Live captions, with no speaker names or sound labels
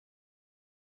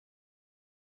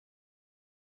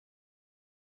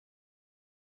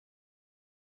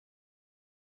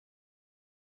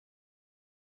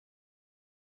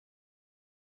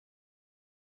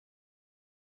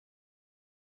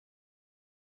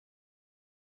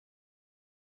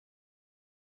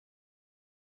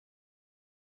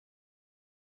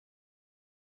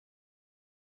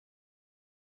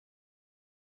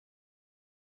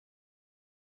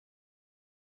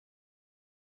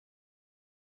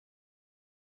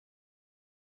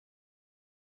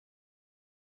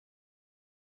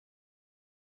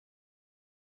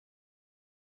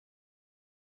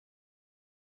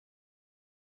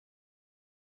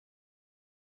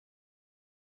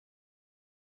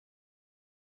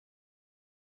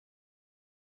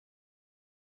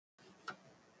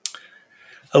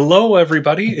Hello,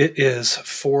 everybody. It is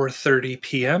 4:30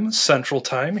 p.m. Central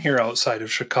Time here outside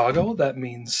of Chicago. That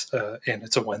means, and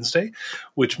it's a Wednesday,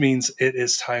 which means it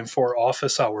is time for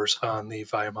office hours on the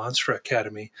ViaMonstra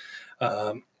Academy.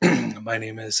 My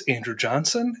name is Andrew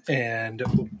Johnson, and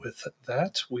with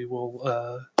that, we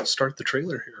will start the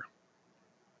trailer here.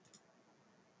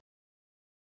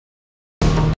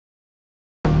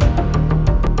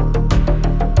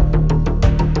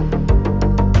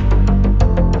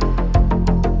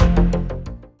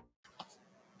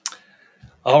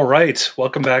 All right,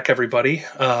 welcome back, everybody.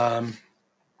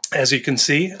 As you can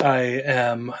see, I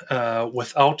am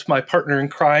without my partner in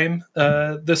crime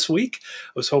this week.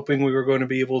 I was hoping we were going to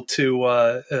be able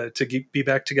to be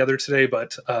back together today,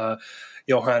 but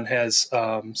Johan has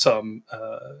some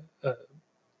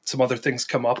other things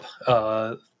come up.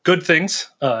 Good things,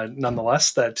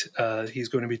 nonetheless, that he's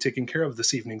going to be taking care of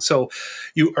this evening. So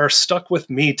you are stuck with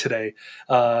me today.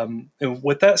 And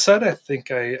with that said, I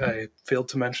think I failed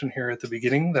to mention here at the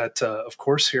beginning that, of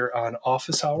course, here on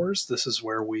Office Hours, this is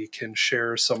where we can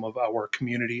share some of our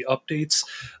community updates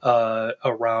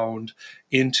around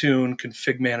Intune,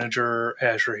 ConfigMgr,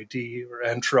 Azure AD, or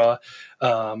Entra,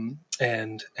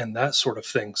 and that sort of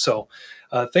thing. So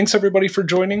thanks, everybody, for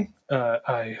joining.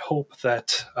 I hope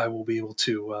that I will be able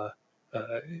to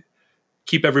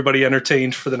keep everybody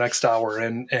entertained for the next hour,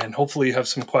 and hopefully you have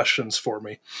some questions for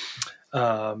me.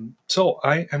 So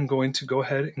I am going to go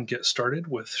ahead and get started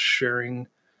with sharing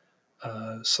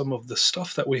some of the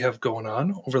stuff that we have going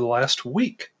on over the last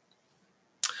week.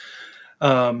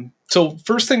 So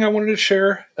first thing I wanted to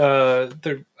share, I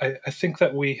think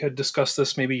that we had discussed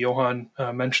this, maybe Johan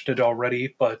mentioned it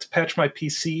already, but Patch My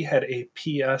PC had a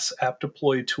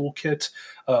PSAppDeployToolkit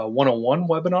 101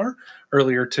 webinar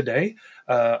earlier today.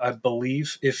 I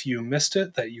believe if you missed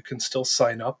it, that you can still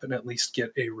sign up and at least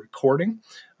get a recording.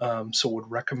 So would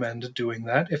recommend doing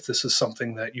that if this is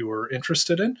something that you are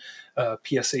interested in.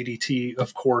 PSADT,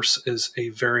 of course, is a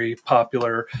very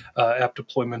popular app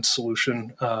deployment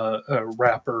solution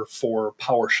wrapper for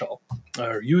PowerShell,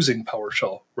 or using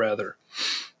PowerShell, rather.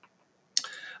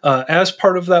 As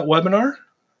part of that webinar,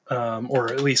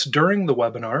 or at least during the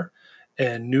webinar,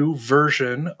 a new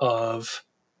version of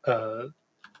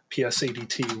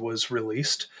PSADT was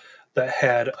released that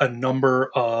had a number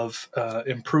of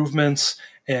improvements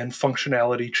and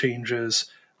functionality changes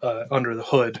under the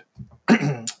hood.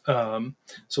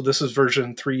 So this is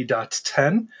version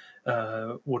 3.10.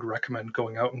 Would recommend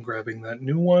going out and grabbing that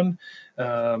new one.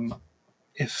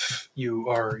 If you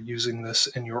are using this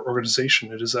in your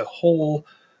organization, it is a whole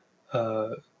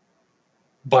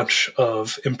bunch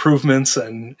of improvements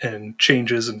and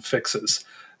changes and fixes.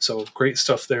 So great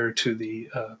stuff there to the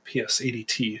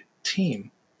PSADT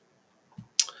team.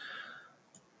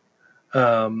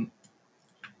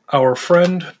 Our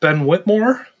friend Ben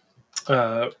Whitmore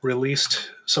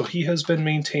released, so he has been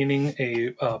maintaining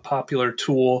a popular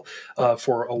tool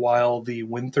for a while, the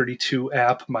Win32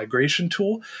 app migration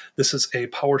tool. This is a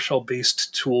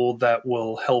PowerShell-based tool that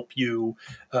will help you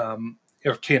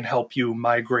or can help you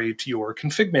migrate your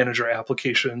ConfigMgr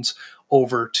applications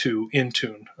over to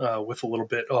Intune with a little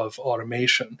bit of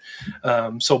automation.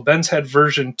 So Ben's had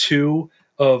version 2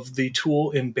 of the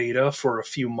tool in beta for a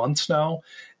few months now,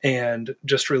 and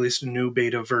just released a new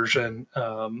beta version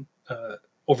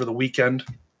over the weekend.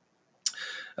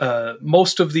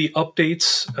 Most of the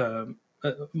updates,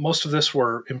 most of this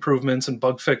were improvements and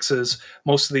bug fixes.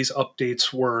 Most of these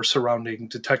updates were surrounding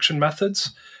detection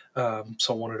methods. So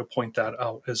I wanted to point that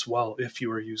out as well if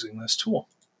you are using this tool.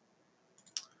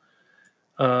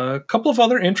 A couple of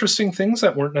other interesting things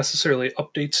that weren't necessarily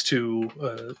updates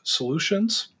to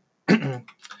solutions.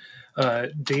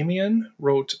 Damien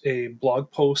wrote a blog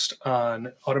post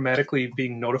on automatically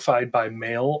being notified by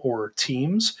mail or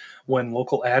Teams when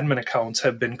local admin accounts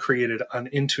have been created on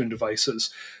Intune devices.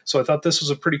 So I thought this was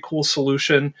a pretty cool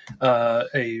solution,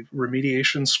 a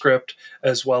remediation script,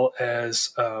 as well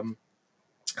as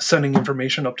sending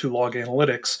information up to Log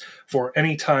Analytics for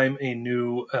any time a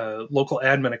new local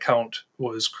admin account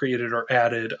was created or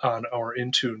added on our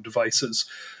Intune devices.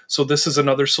 So this is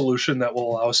another solution that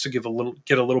will allow us to get a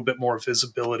little bit more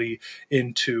visibility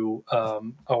into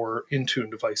our Intune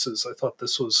devices. I thought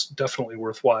this was definitely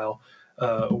worthwhile,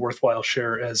 a worthwhile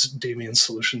share, as Damien's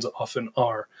solutions often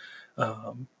are.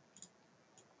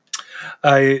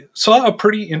 I saw a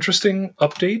pretty interesting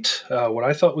update, what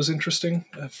I thought was interesting,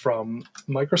 from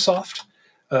Microsoft.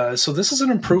 So this is an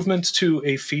improvement to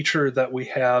a feature that we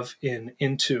have in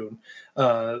Intune.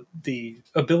 We've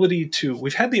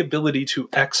had the ability to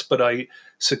expedite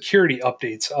security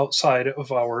updates outside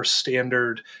of our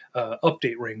standard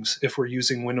update rings if we're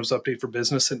using Windows Update for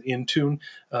Business and Intune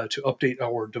to update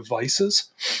our devices.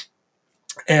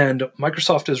 And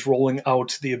Microsoft is rolling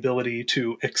out the ability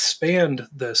to expand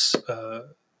this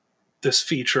this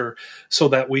feature so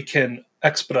that we can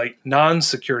expedite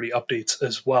non-security updates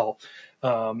as well.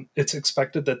 It's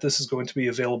expected that this is going to be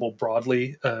available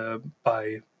broadly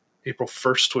by April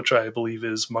 1st, which I believe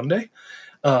is Monday.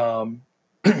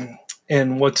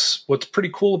 And what's pretty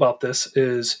cool about this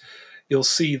is you'll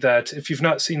see that if you've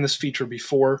not seen this feature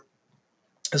before,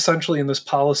 essentially in this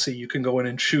policy, you can go in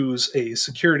and choose a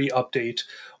security update,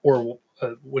 or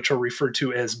which are referred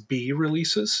to as B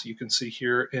releases. You can see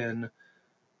here in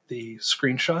the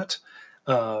screenshot.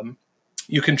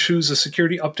 You can choose a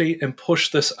security update and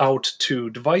push this out to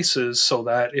devices so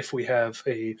that if we have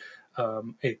a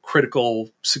critical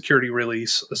security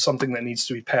release, something that needs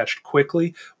to be patched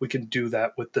quickly, we can do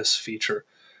that with this feature.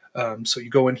 So you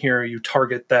go in here, you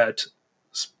target that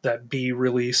B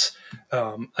release,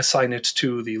 assign it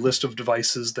to the list of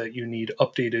devices that you need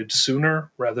updated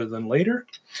sooner rather than later,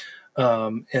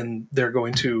 and they're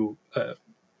going to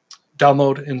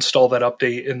download, install that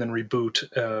update, and then reboot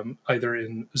either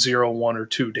in 0, 1, or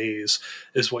 2 days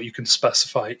is what you can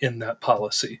specify in that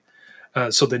policy.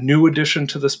 So the new addition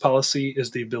to this policy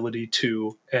is the ability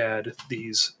to add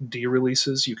these D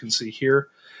releases you can see here.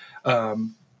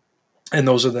 And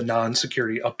those are the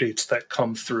non-security updates that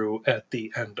come through at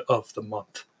the end of the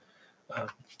month.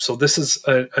 So this is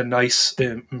a nice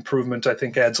improvement. I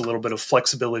think adds a little bit of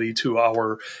flexibility to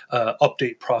our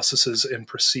update processes and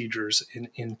procedures in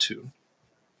Intune.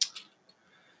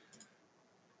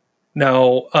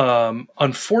 Now,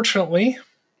 unfortunately,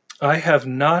 I have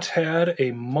not had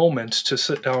a moment to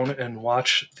sit down and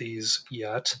watch these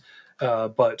yet,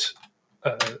 but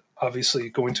obviously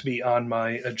going to be on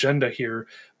my agenda here.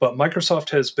 But Microsoft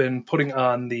has been putting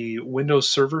on the Windows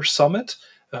Server Summit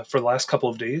for the last couple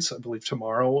of days. I believe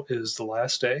tomorrow is the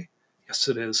last day. Yes,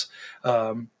 it is.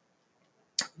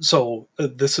 So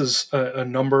this is a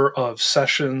number of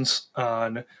sessions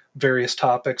on various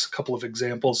topics. A couple of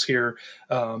examples here.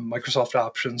 Microsoft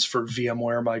options for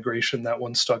VMware migration. That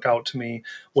one stuck out to me.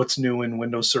 What's new in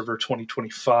Windows Server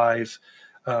 2025?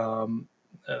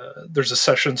 There's a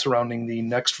session surrounding the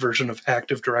next version of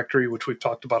Active Directory, which we've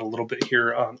talked about a little bit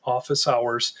here on Office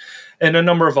Hours, and a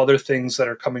number of other things that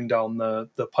are coming down the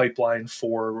pipeline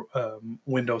for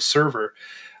Windows Server.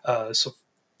 So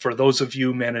for those of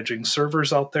you managing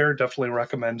servers out there, definitely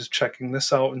recommend checking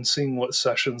this out and seeing what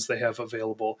sessions they have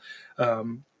available.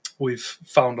 We've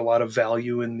found a lot of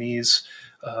value in these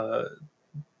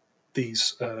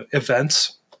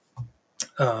events.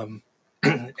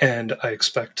 And I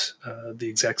expect the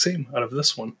exact same out of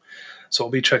this one. So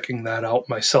I'll be checking that out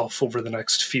myself over the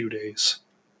next few days.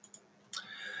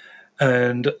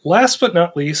 And last but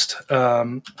not least,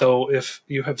 though, if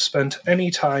you have spent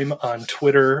any time on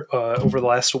Twitter over the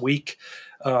last week,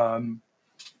 you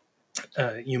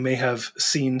may have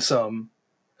seen some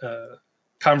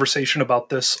conversation about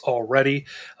this already.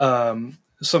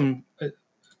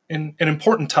 An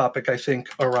important topic, I think,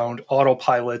 around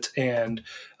Autopilot and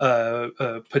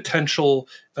potential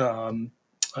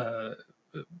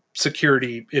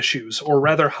security issues, or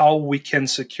rather how we can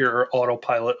secure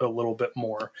Autopilot a little bit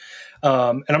more.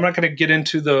 And I'm not going to get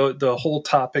into the whole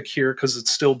topic here because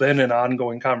it's still been an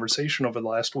ongoing conversation over the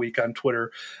last week on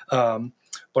Twitter.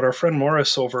 But our friend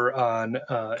Morris over on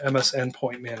MS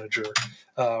Endpoint Manager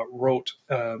wrote,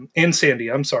 and Sandy,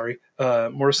 I'm sorry,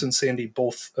 Morris and Sandy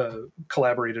both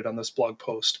collaborated on this blog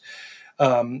post,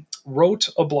 wrote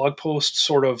a blog post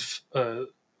sort of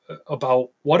about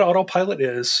what Autopilot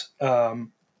is,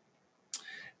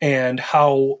 and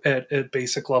how at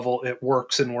basic level it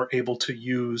works, and we're able to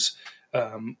use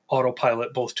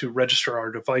Autopilot both to register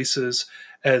our devices,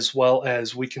 as well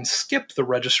as we can skip the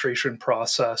registration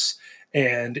process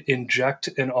and inject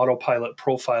an Autopilot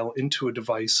profile into a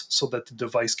device so that the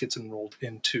device gets enrolled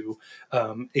into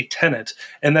a tenant.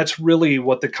 And that's really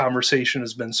what the conversation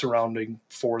has been surrounding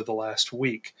for the last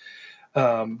week.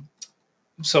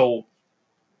 So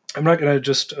I'm not going to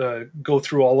just go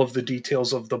through all of the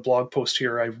details of the blog post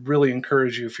here. I really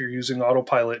encourage you, if you're using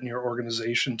Autopilot in your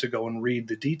organization, to go and read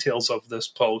the details of this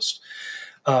post.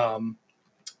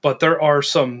 But there are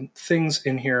some things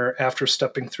in here after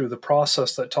stepping through the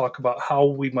process that talk about how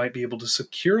we might be able to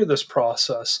secure this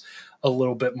process a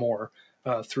little bit more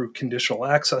through conditional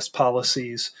access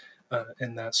policies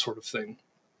and that sort of thing.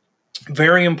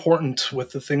 very important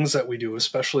with the things that we do,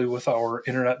 especially with our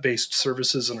internet-based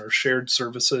services and our shared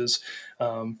services.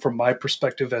 From my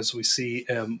perspective, as we see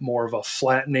more of a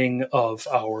flattening of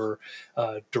our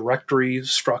directory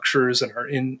structures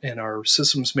and our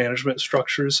systems management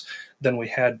structures than we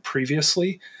had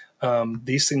previously,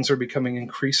 these things are becoming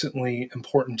increasingly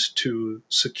important to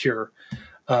secure.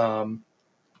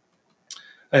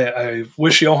 I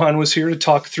wish Johan was here to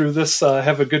talk through this,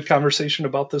 have a good conversation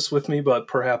about this with me, but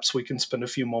perhaps we can spend a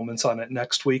few moments on it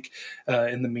next week.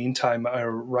 In the meantime, I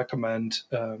recommend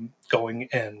going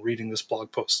and reading this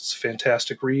blog post. It's a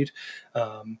fantastic read.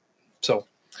 So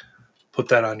put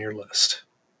that on your list.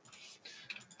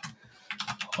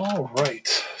 All right,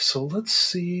 so let's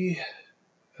see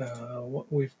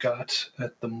what we've got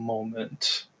at the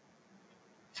moment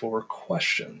for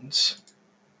questions.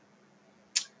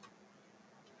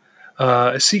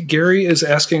 I see Gary is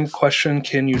asking a question,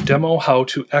 can you demo how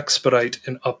to expedite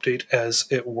an update as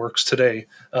it works today?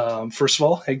 First of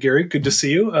all, hey Gary, good to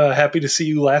see you. Happy to see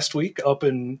you last week up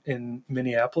in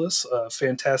Minneapolis.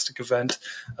 Fantastic event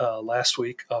last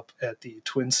week up at the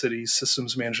Twin Cities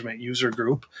Systems Management User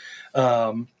Group.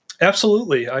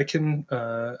 Absolutely, I can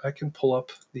pull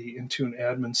up the Intune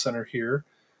Admin Center here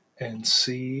and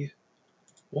see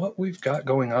what we've got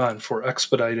going on for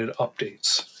expedited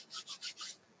updates.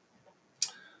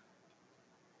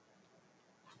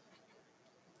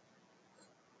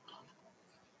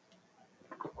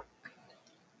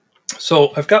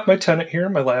 So I've got my tenant here,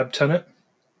 my lab tenant.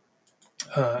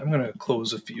 I'm going to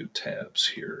close a few tabs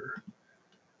here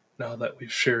now that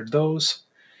we've shared those.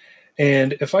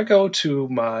 And if I go to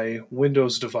my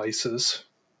Windows devices,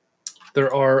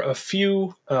 there are a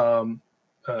few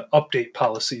update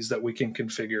policies that we can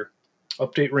configure.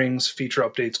 Update rings, feature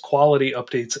updates, quality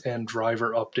updates, and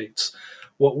driver updates.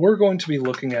 What we're going to be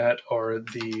looking at are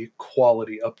the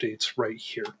quality updates right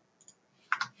here.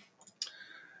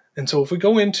 And so if we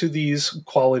go into these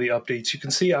quality updates, you can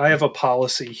see I have a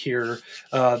policy here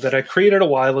that I created a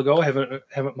while ago. I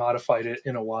haven't modified it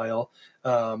in a while,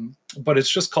 but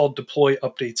it's just called deploy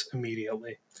updates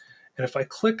immediately. And if I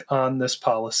click on this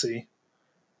policy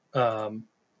and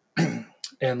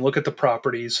look at the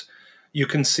properties, you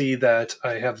can see that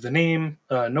I have the name,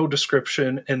 no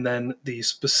description, and then the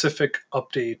specific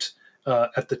update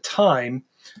at the time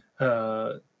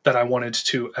that I wanted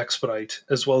to expedite,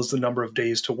 as well as the number of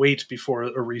days to wait before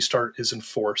a restart is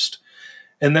enforced.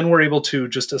 And then we're able to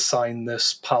just assign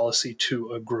this policy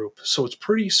to a group. So it's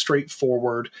pretty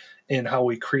straightforward in how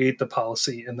we create the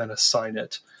policy and then assign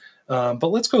it.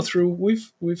 But let's go through.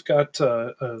 We've got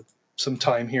some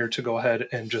time here to go ahead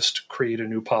and just create a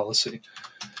new policy.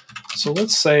 So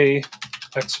let's say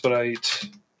expedite,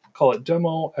 call it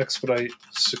demo, expedite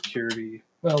security.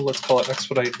 Well, let's call it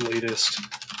expedite latest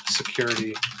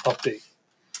security update.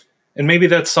 And maybe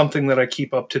that's something that I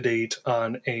keep up to date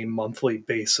on a monthly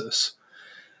basis.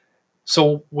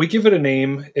 So we give it a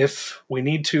name. If we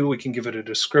need to, we can give it a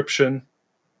description.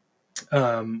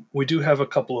 We do have a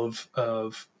couple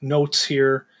of notes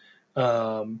here.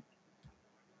 So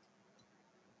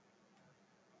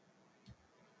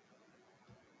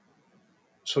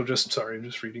I'm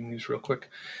just reading these real quick.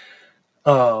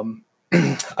 The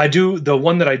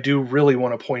one that I do really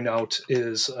want to point out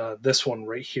is this one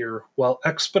right here. While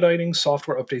expediting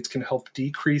software updates can help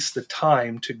decrease the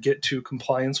time to get to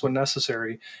compliance when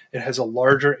necessary, it has a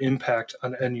larger impact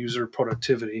on end user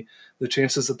productivity. The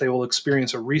chances that they will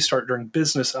experience a restart during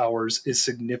business hours is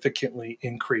significantly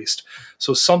increased.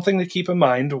 So something to keep in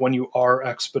mind when you are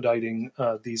expediting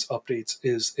these updates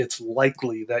is it's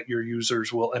likely that your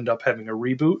users will end up having a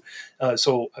reboot.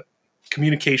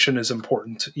 Communication is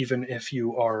important, even if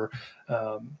you are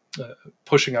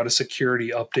pushing out a security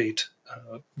update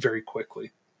very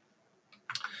quickly.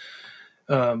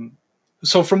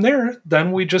 So from there,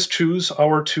 then we just choose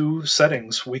our two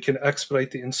settings. We can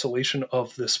expedite the installation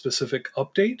of the specific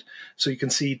update. So you can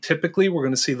see typically we're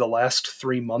going to see the last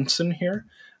 3 months in here.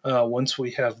 Once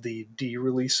we have the D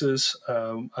releases,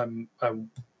 I'm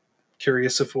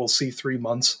curious if we'll see 3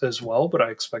 months as well, but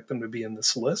I expect them to be in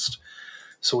this list.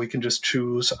 So we can just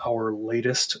choose our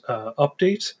latest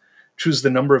update, choose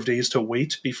the number of days to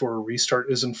wait before a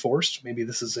restart is enforced. Maybe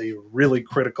this is a really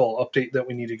critical update that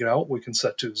we need to get out. We can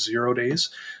set to 0 days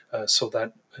so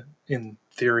that in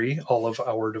theory, all of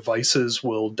our devices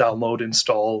will download,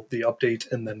 install the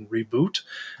update, and then reboot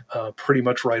pretty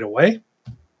much right away.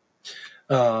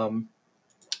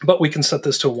 But we can set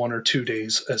this to 1 or 2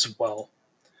 days as well.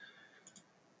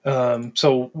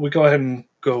 So we go ahead and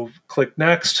click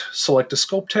next, select a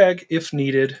scope tag if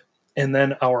needed, And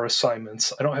then our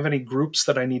assignments. I don't have any groups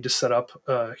that I need to set up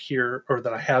here, or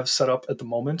that I have set up at the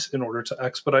moment in order to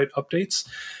expedite updates.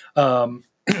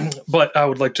 But I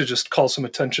would like to just call some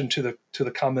attention to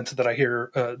the comment that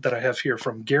I have here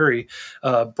from Gary.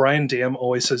 Brian Dam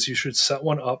always says you should set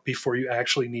one up before you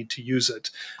actually need to use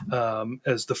it,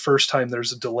 as the first time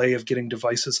there's a delay of getting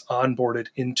devices onboarded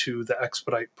into the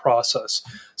Expedite process.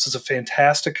 This is a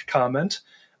fantastic comment.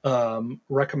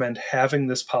 Recommend having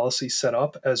this policy set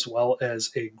up, as well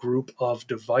as a group of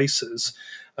devices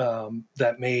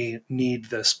that may need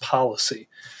this policy.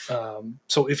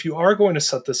 So if you are going to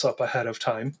set this up ahead of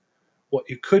time, what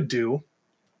you could do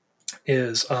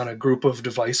is, on a group of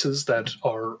devices that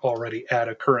are already at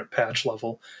a current patch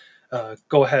level,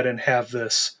 go ahead and have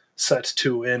this set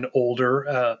to an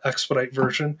older Expedite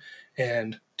version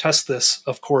and test this.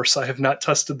 Of course, I have not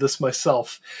tested this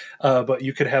myself, but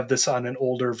you could have this on an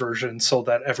older version so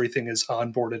that everything is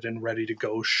onboarded and ready to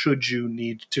go should you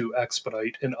need to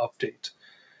expedite an update.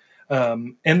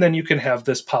 And then you can have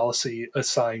this policy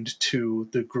assigned to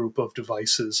the group of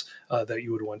devices that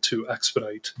you would want to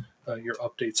expedite your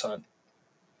updates on.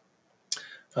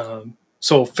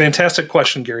 So fantastic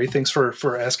question, Gary. Thanks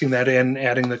for asking that and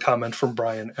adding the comment from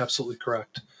Brian. Absolutely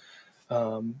correct.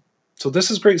 So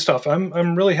this is great stuff.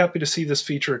 I'm really happy to see this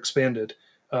feature expanded.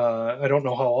 I don't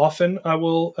know how often I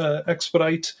will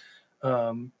expedite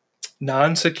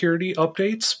non-security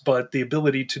updates, but the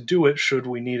ability to do it should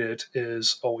we need it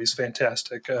is always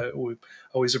fantastic. We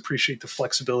always appreciate the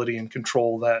flexibility and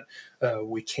control that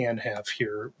we can have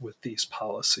here with these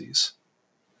policies.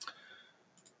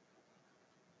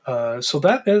 So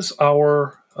that is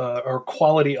our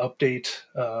quality update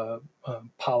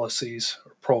policies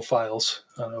or profiles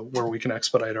where we can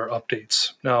expedite our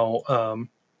updates. Now,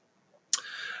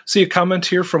 see a comment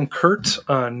here from Kurt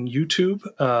on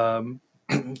YouTube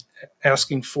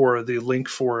asking for the link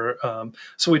for.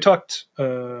 So we talked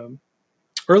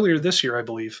earlier this year, I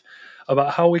believe,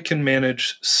 about how we can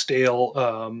manage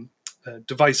stale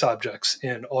device objects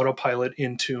in Autopilot,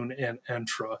 Intune, and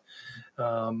Entra.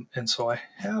 And so I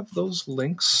have those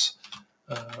links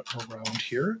around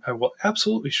here. I will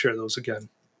absolutely share those again.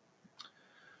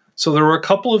 So there were a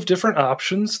couple of different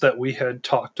options that we had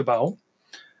talked about,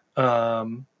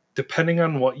 depending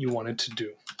on what you wanted to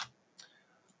do.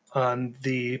 On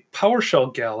the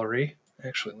PowerShell gallery,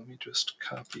 actually, let me just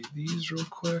copy these real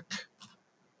quick.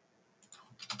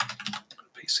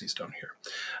 Paste these down here.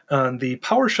 On the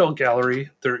PowerShell gallery,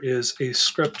 there is a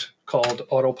script called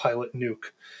Autopilot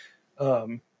Nuke.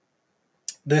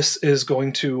 This is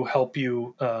going to help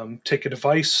you take a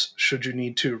device, should you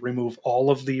need to remove all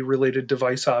of the related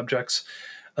device objects,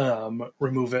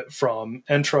 remove it from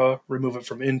Entra, remove it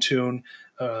from Intune,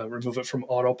 remove it from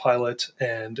Autopilot,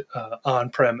 and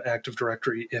on-prem Active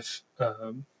Directory if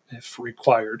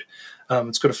required.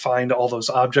 It's going to find all those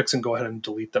objects and go ahead and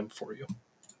delete them for you.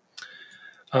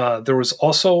 There was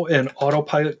also an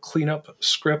Autopilot cleanup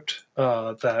script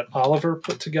that Oliver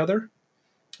put together.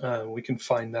 We can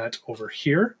find that over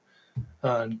here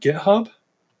on GitHub.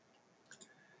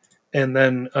 And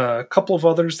then a couple of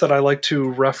others that I like to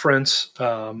reference.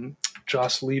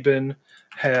 Joss Lieben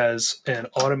has an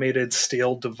automated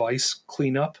stale device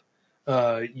cleanup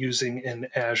using an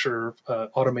Azure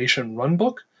automation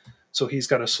runbook. So he's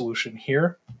got a solution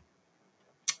here,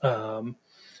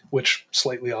 which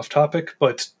slightly off topic,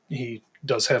 but he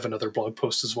does have another blog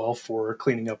post as well for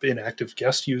cleaning up inactive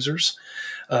guest users.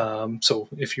 So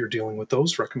if you're dealing with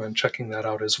those, recommend checking that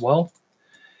out as well.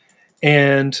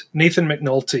 And Nathan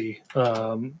McNulty,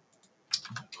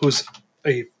 who's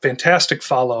a fantastic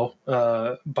follow,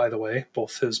 by the way,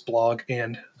 both his blog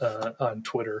and on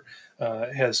Twitter,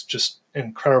 has just an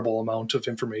incredible amount of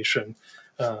information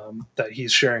that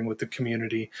he's sharing with the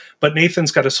community. But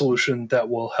Nathan's got a solution that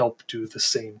will help do the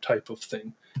same type of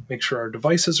thing. Make sure our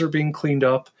devices are being cleaned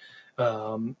up,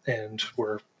 and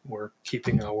we're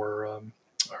keeping our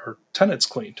tenants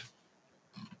cleaned.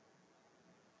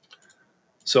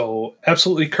 So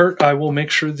absolutely, Kurt, I will make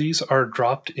sure these are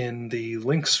dropped in the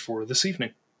links for this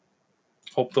evening.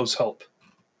 Hope those help.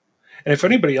 And if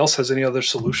anybody else has any other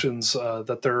solutions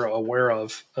that they're aware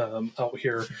of out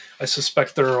here, I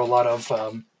suspect there are a lot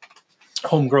of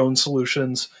homegrown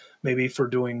solutions, maybe for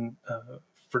doing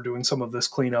some of this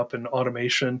cleanup and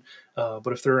automation.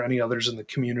 But if there are any others in the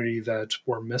community that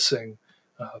we're missing,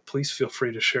 please feel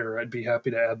free to share. I'd be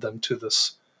happy to add them to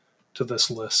this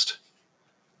list.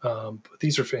 But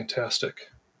these are fantastic.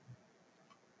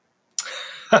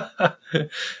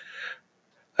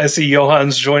 I see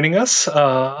Johan's joining us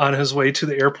on his way to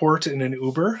the airport in an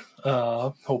Uber.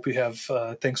 Hope you have,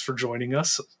 thanks for joining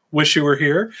us. Wish you were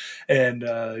here, and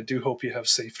do hope you have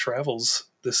safe travels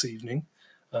this evening.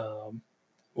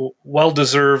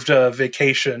 Well-deserved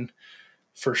vacation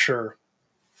for sure.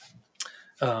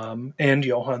 And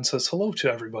Johan says hello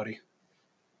to everybody.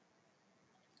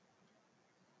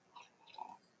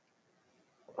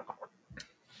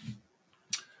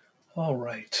 All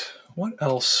right. What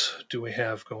else do we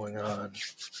have going on?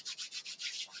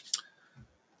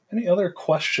 Any other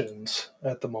questions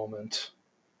at the moment?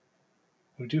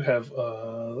 We do have,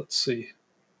 let's see,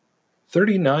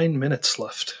 39 minutes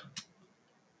left.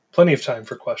 Plenty of time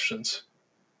for questions.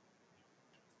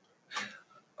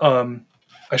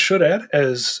 I should add,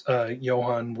 as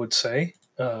Johan would say,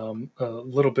 a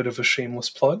little bit of a shameless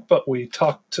plug, but we've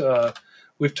talked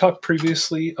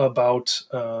previously about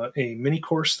a mini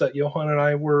course that Johan and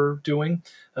I were doing,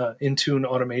 Intune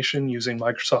automation using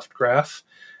Microsoft Graph.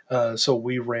 So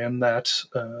we ran that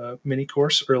mini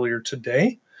course earlier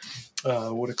today.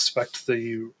 Would expect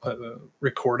the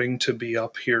recording to be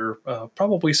up here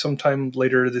probably sometime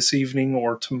later this evening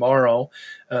or tomorrow.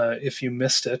 If you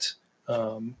missed it,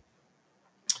 go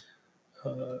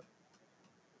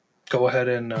ahead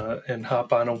and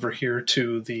hop on over here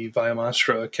to the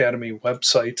ViaMonstra Academy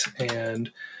website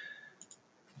and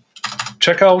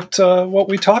check out what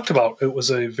we talked about. It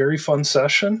was a very fun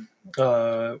session.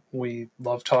 We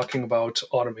love talking about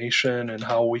automation and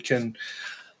how we can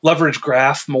leverage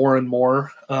Graph more and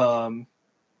more.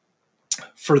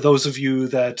 For those of you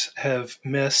that have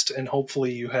missed, and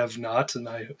hopefully you have not, and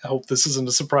I hope this isn't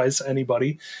a surprise to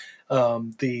anybody,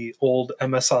 the old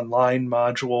MS Online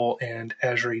module and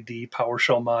Azure AD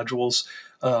PowerShell modules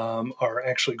are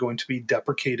actually going to be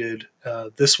deprecated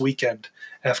this weekend.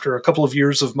 After a couple of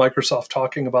years of Microsoft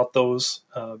talking about those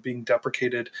being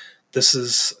deprecated, this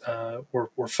is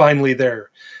we're finally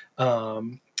there.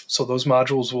 So those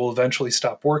modules will eventually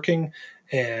stop working,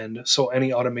 and so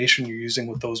any automation you're using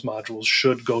with those modules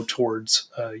should go towards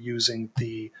using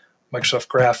the Microsoft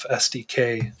Graph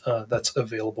SDK that's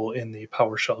available in the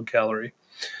PowerShell gallery.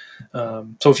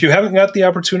 So if you haven't got the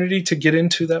opportunity to get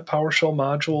into that PowerShell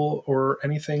module or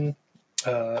anything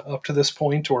up to this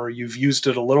point, or you've used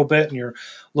it a little bit and you're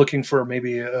looking for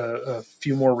maybe a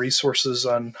few more resources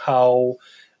on how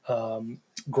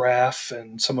Graph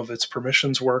and some of its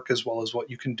permissions work, as well as what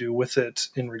you can do with it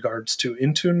in regards to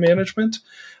Intune management,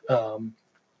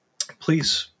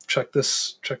 please check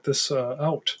this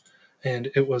out.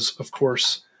 And it was, of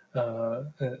course,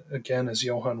 again, as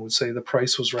Johan would say, the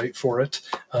price was right for it.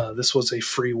 This was a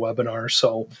free webinar,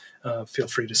 so feel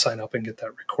free to sign up and get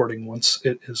that recording once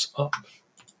it is up.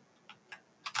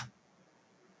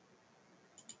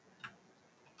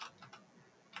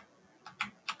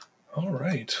 All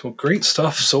right. Well, great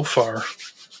stuff so far.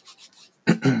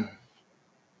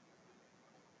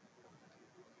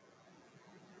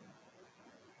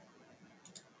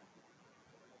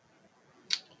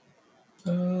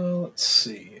 Let's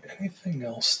see. Anything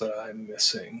else that I'm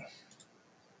missing?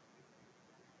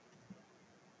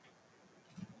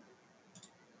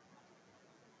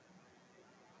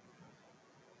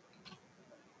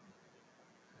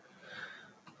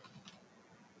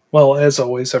 Well, as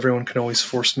always, everyone can always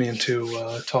force me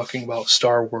into talking about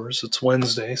Star Wars. It's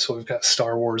Wednesday, so we've got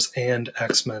Star Wars and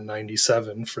X-Men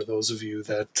 97 for those of you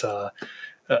that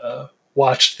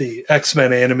watched the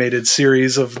X-Men animated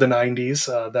series of the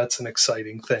 90s. That's an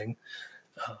exciting thing.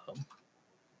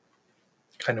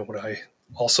 Kind of what I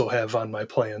also have on my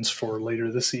plans for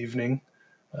later this evening.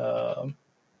 But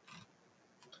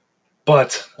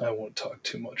I won't talk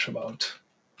too much about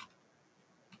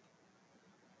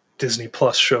Disney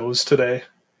Plus shows today.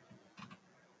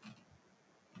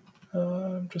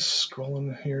 I'm just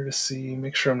scrolling here to see,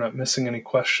 make sure I'm not missing any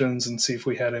questions and see if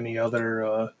we had any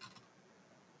other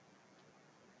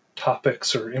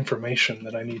topics or information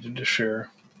that I needed to share.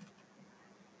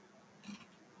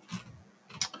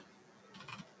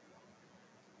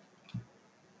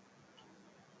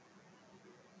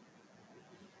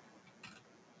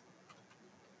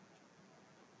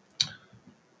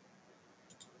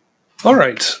 All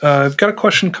right, I've got a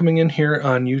question coming in here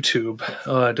on YouTube.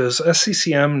 Does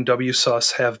SCCM and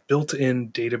WSUS have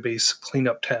built-in database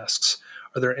cleanup tasks?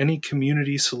 Are there any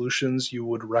community solutions you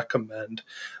would recommend?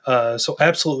 So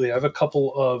absolutely, I have a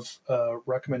couple of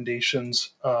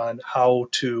recommendations on how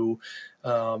to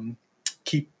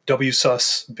keep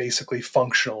WSUS basically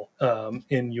functional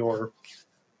in your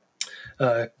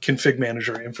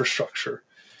ConfigMgr infrastructure.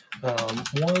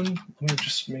 One, let me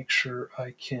just make sure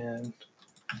I can...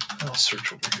 I'll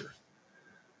search over here.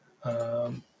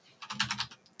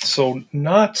 So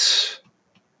not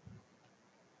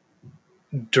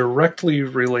directly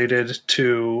related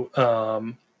to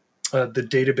the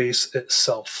database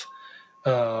itself,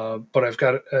 but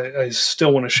I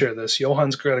still want to share this.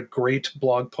 Johan's got a great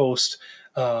blog post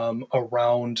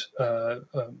around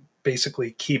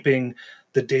basically keeping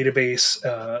the database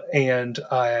and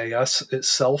IIS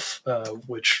itself,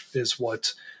 which is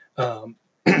what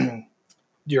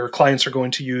your clients are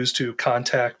going to use to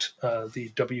contact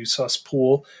the WSUS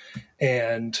pool.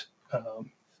 And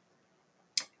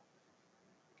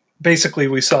basically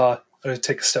we saw, I'm going to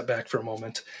take a step back for a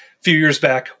moment. A few years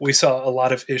back, we saw a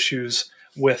lot of issues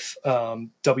with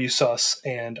WSUS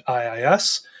and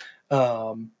IIS,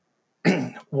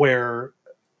 where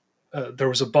there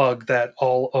was a bug that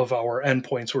all of our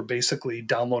endpoints were basically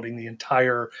downloading the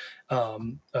entire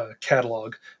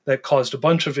catalog that caused a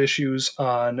bunch of issues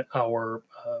on our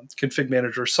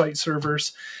ConfigMgr site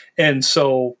servers. And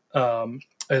so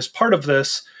as part of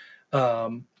this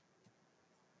blog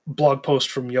post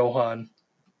from Johan,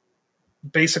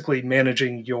 basically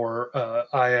managing your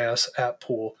IIS app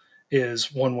pool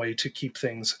is one way to keep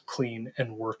things clean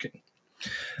and working.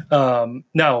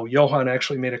 Now, Johan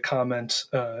actually made a comment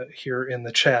here in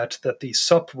the chat that the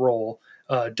SUP role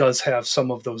does have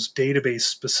some of those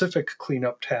database-specific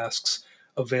cleanup tasks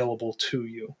available to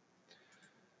you.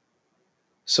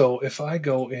 So if I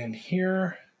go in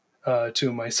here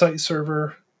to my site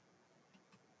server,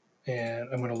 and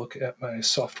I'm going to look at my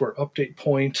software update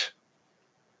point.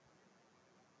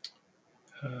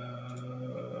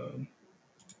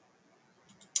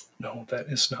 No, that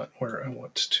is not where I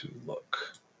want to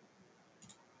look.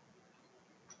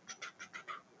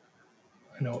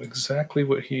 I know exactly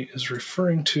what he is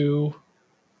referring to.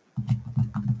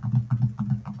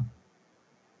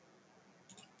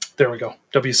 There we go,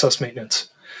 WSUS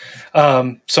maintenance.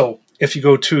 So if you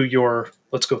go to your,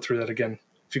 let's go through that again.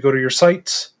 If you go to your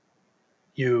sites,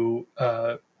 you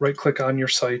right-click on your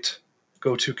site,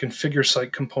 go to Configure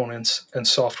Site Components and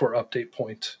Software Update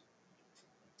Point.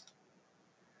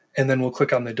 And then we'll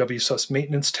click on the WSUS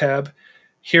Maintenance tab.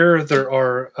 Here there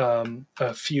are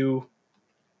a few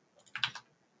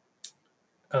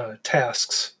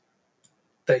tasks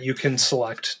that you can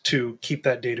select to keep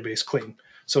that database clean.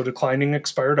 So declining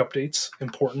expired updates,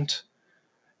 important.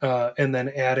 And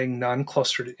then adding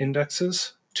non-clustered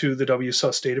indexes to the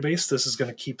WSUS database. This is going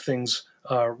to keep things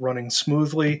running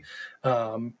smoothly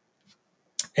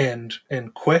and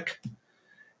quick,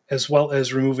 as well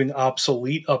as removing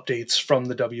obsolete updates from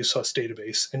the WSUS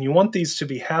database. And you want these to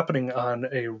be happening on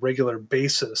a regular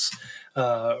basis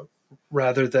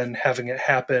rather than having it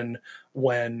happen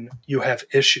when you have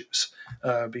issues.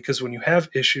 Because when you have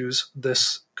issues,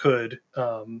 this could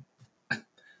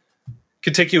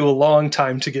take you a long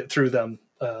time to get through them,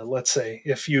 let's say,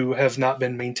 if you have not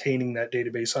been maintaining that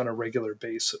database on a regular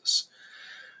basis.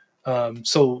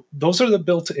 So those are the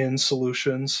built-in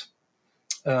solutions.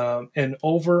 And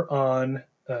over on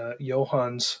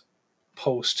Johan's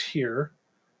post here,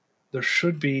 there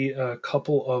should be a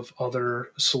couple of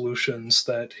other solutions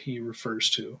that he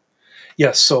refers to.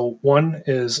 Yes, so one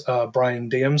is Brian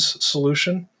Dam's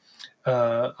solution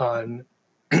on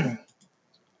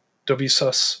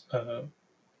WSUS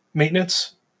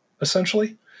maintenance,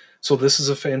 essentially. So this is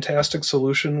a fantastic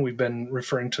solution. We've been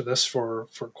referring to this for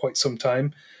quite some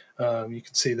time. You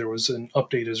can see there was an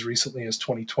update as recently as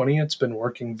 2020. It's been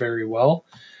working very well.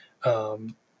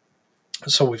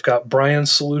 So we've got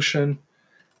Brian's solution,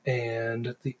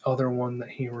 and the other one that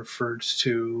he referred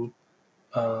to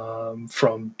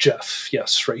from Jeff.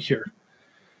 Yes, right here.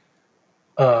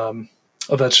 Oh,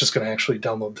 that's just going to actually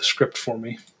download the script for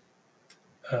me.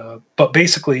 But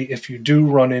basically, if you do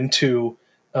run into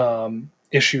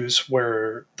issues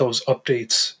where those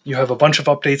updates, you have a bunch of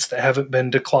updates that haven't been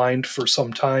declined for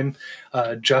some time,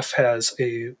 Jeff has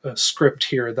a script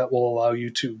here that will allow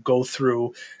you to go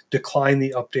through, decline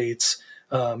the updates.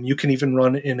 You can even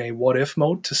run in a what-if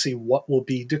mode to see what will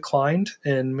be declined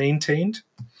and maintained,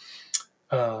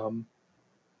 and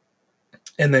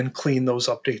then clean those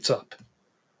updates up.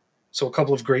 So a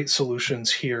couple of great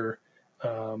solutions here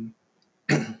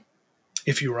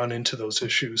if you run into those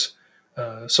issues.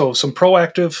 So some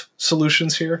proactive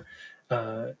solutions here,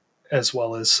 as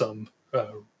well as some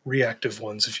reactive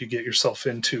ones if you get yourself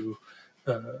into,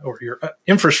 or your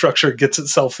infrastructure gets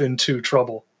itself into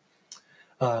trouble.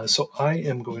 So I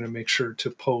am going to make sure to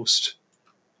post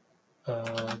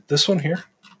this one here.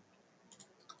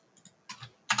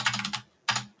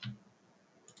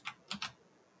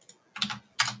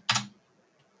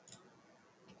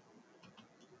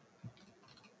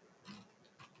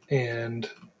 And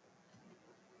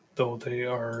though they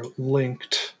are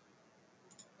linked,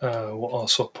 we'll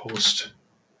also post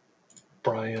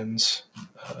Brian's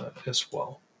as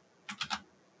well.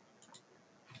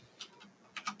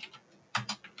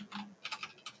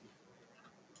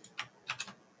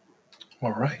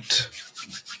 All right.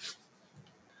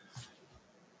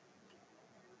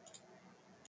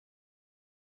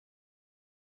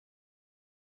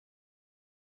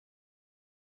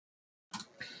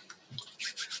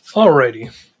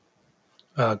 Alrighty.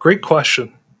 Great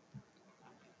question.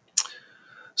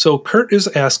 So Kurt is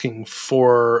asking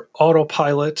for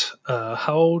Autopilot.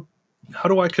 How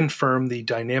do I confirm the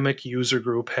dynamic user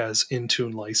group has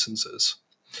Intune licenses?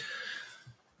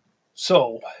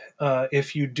 So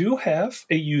if you do have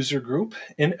a user group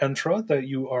in Entra that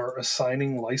you are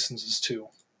assigning licenses to,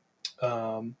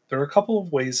 there are a couple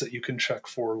of ways that you can check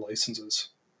for licenses.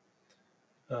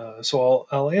 So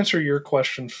I'll answer your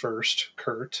question first,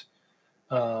 Kurt.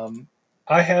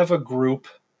 I have a group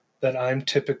that I'm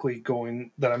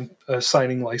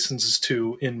assigning licenses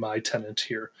to in my tenant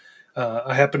here.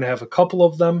 I happen to have a couple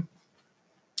of them,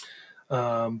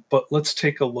 but let's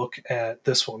take a look at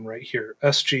this one right here.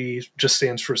 SG just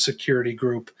stands for Security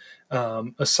Group,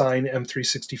 assign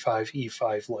M365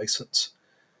 E5 license.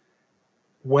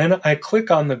 When I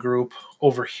click on the group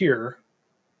over here,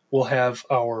 we'll have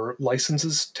our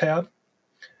licenses tab.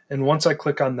 And once I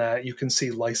click on that, you can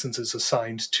see licenses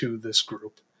assigned to this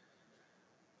group.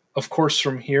 Of course,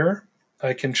 from here,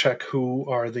 I can check who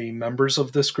are the members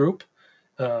of this group.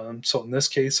 So in this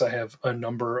case, I have a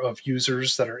number of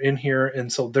users that are in here,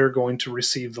 and so they're going to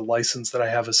receive the license that I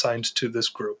have assigned to this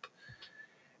group.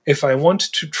 If I want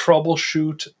to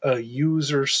troubleshoot a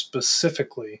user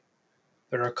specifically,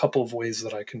 there are a couple of ways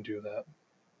that I can do that,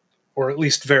 or at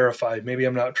least verify. Maybe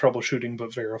I'm not troubleshooting,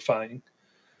 but verifying.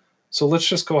 So let's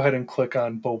just go ahead and click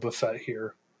on Boba Fett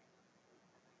here.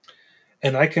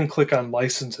 And I can click on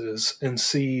licenses and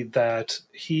see that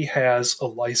he has a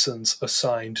license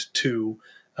assigned to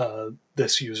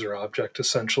this user object,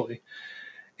 essentially.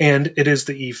 And it is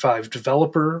the E5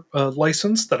 developer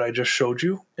license that I just showed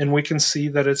you. And we can see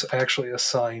that it's actually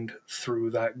assigned through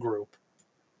that group.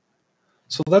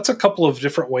 So that's a couple of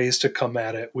different ways to come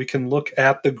at it. We can look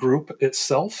at the group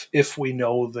itself if we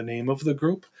know the name of the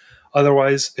group.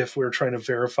 Otherwise, if we're trying to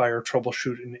verify or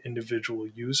troubleshoot an individual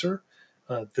user,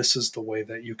 this is the way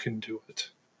that you can do it.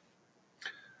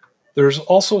 There's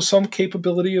also some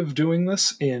capability of doing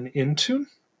this in Intune,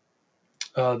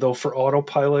 though for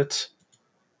Autopilot,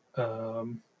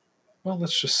 well,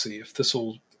 let's just see if this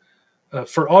will...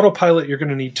 for Autopilot, you're going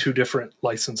to need two different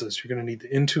licenses. You're going to need the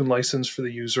Intune license for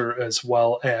the user as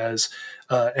well as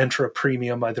Entra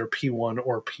Premium, either P1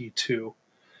 or P2.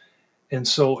 And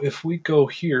so if we go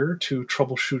here to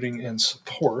Troubleshooting and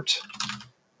Support,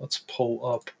 let's pull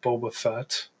up Boba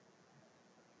Fett.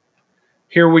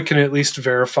 Here we can at least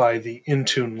verify the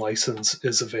Intune license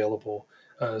is available.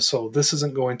 So this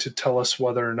isn't going to tell us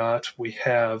whether or not we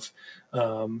have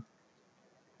the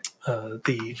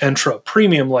Entra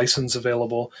Premium license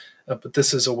available, but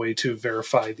this is a way to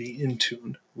verify the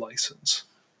Intune license.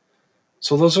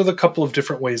 So those are the couple of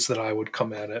different ways that I would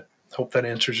come at it. Hope that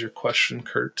answers your question,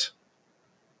 Kurt.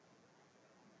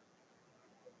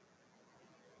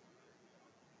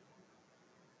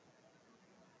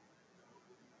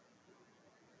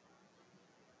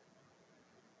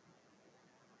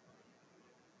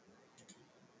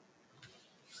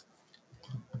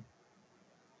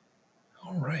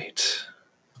 All right.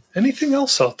 Anything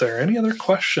else out there? Any other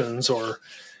questions or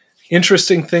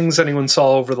interesting things anyone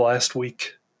saw over the last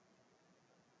week?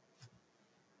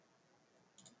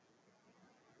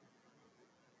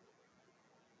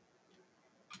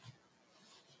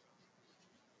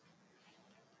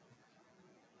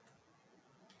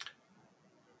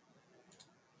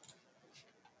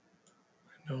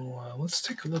 Let's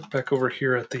take a look back over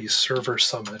here at the Server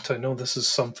Summit. I know this is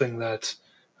something that,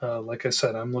 like I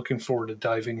said, I'm looking forward to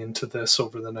diving into this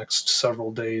over the next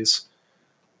several days.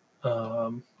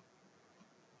 So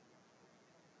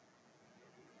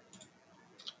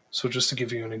just to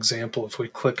give you an example, if we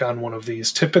click on one of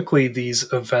these, typically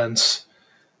these events,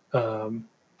 they'll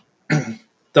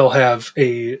have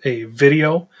a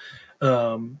video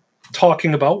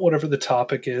talking about whatever the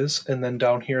topic is, and then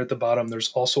down here at the bottom,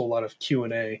 there's also a lot of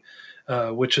Q&A,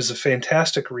 which is a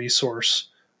fantastic resource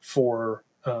for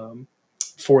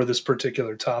this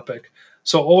particular topic.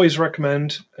 So always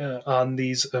recommend on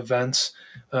these events.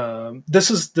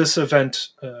 This event,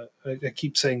 I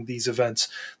keep saying these events.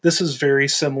 This is very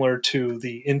similar to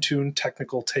the Intune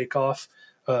technical takeoff,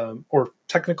 or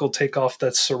technical takeoff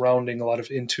that's surrounding a lot of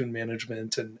Intune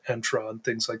management and Entra and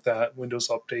things like that, Windows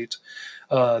Update,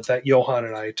 that Johan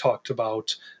and I talked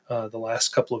about the last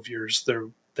couple of years.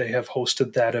 They have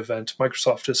hosted that event.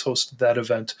 Microsoft has hosted that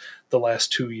event the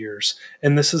last 2 years.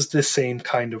 And this is the same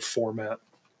kind of format.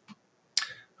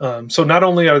 So not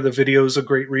only are the videos a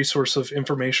great resource of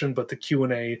information, but the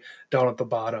Q&A down at the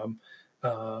bottom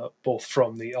both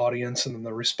from the audience and then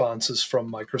the responses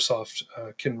from Microsoft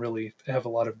can really have a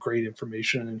lot of great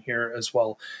information in here as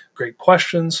well. Great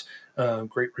questions,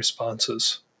 great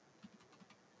responses.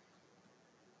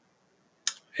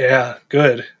 Yeah,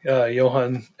 good.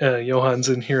 Johan's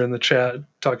in here in the chat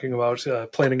talking about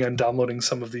planning on downloading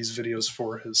some of these videos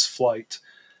for his flight.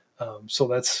 So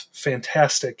that's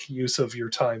fantastic use of your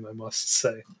time, I must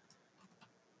say.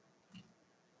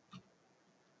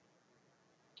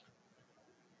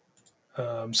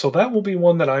 So that will be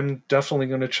one that I'm definitely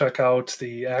going to check out,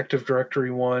 the Active Directory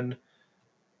one.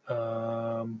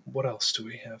 What else do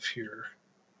we have here?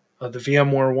 The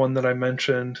VMware one that I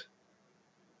mentioned.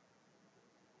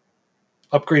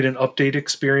 Upgrade and update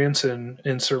experience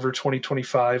in Server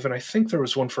 2025. And I think there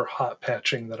was one for hot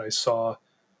patching that I saw.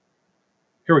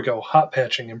 Here we go, hot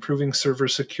patching, improving server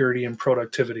security and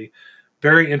productivity.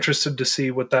 Very interested to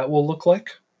see what that will look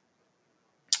like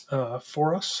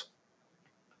for us.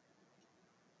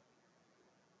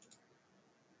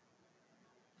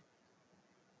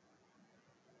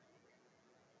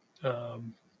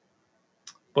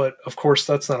 But of course,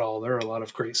 that's not all. There are a lot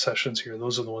of great sessions here.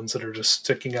 Those are the ones that are just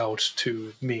sticking out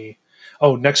to me.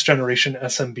 Oh, next generation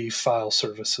SMB file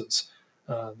services.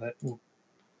 I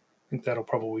think that'll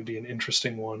probably be an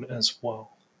interesting one as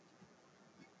well.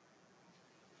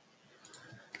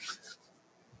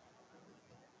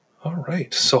 All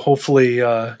right. So hopefully,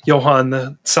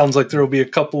 Johan, sounds like there will be a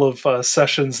couple of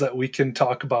sessions that we can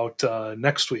talk about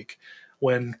next week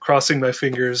when, crossing my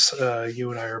fingers,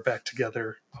 you and I are back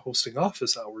together hosting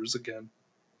office hours again.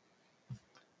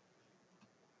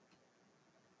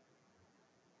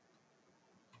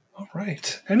 All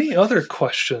right. Any other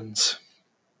questions?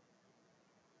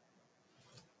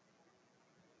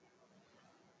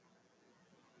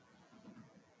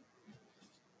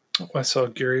 Oh, I saw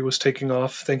Gary was taking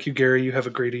off. Thank you, Gary. You have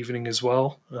a great evening as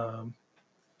well.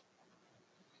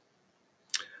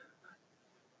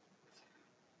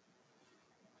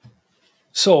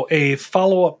 So a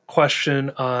follow-up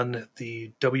question on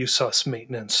the WSUS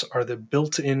maintenance. Are the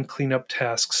built-in cleanup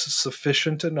tasks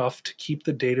sufficient enough to keep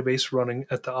the database running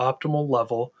at the optimal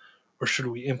level, or should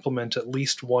we implement at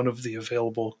least one of the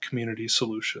available community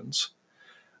solutions?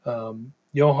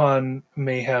 Johan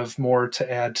may have more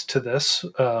to add to this,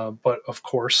 but of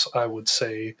course I would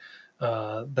say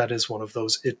that is one of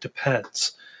those it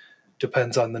depends.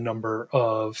 Depends on the number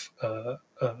of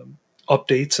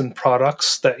updates and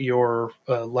products that you're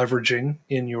leveraging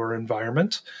in your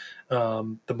environment.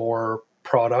 The more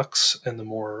products and the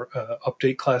more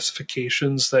update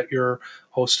classifications that you're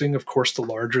hosting, of course, the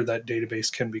larger that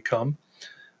database can become.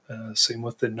 Same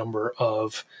with the number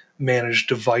of managed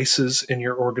devices in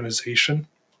your organization.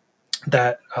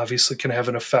 That obviously can have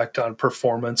an effect on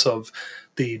performance of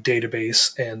the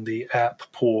database and the app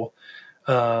pool.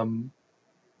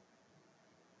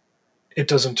 It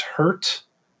doesn't hurt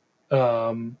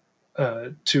to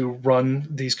run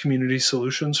these community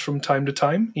solutions from time to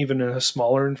time, even in a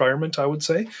smaller environment, I would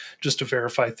say, just to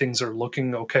verify things are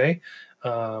looking okay.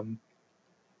 Johan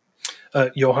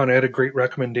had a great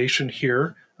recommendation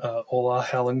here, Ola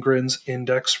Hallengren's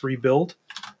index rebuild.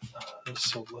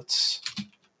 So let's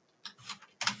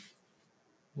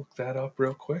look that up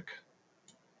real quick.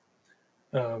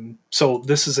 So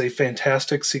this is a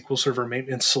fantastic SQL Server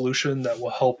maintenance solution that will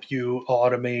help you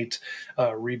automate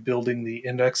rebuilding the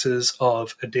indexes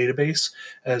of a database,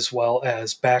 as well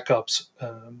as backups,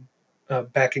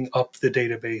 backing up the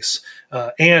database,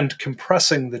 and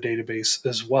compressing the database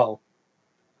as well.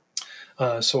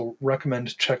 So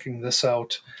recommend checking this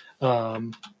out.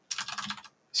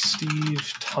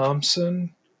 Steve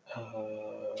Thompson.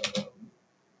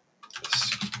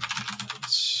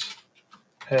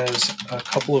 Has a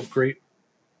couple of great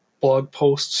blog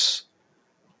posts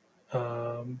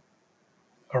around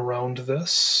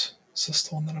this. Is this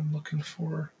the one that I'm looking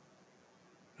for?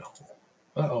 No.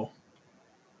 Uh-oh.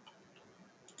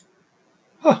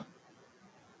 Huh.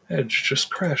 Edge just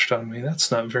crashed on me.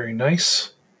 That's not very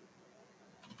nice.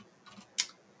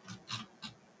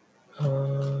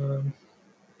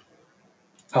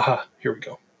 Here we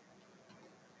go.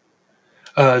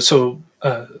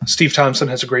 Steve Thompson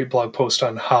has a great blog post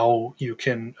on how you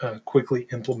can quickly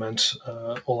implement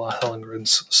Ola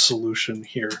Hallengren's solution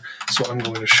here. So I'm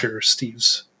going to share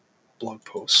Steve's blog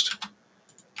post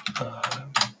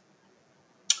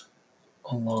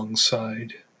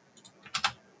alongside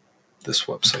this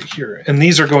website here. And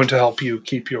these are going to help you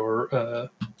keep your,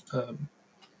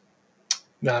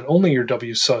 not only your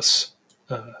WSUS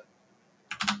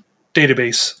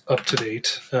database up to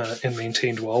date and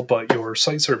maintained well, but your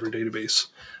site server database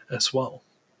as well.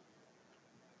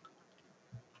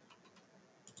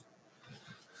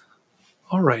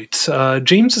 All right.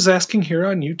 James is asking here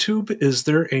on YouTube, is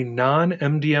there a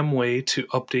non-MDM way to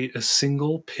update a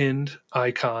single pinned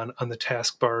icon on the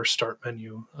taskbar start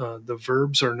menu? The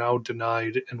verbs are now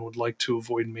denied and would like to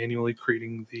avoid manually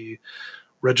creating the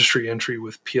registry entry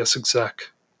with PSAexec.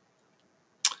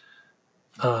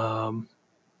 A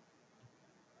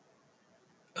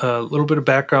little bit of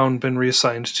background, been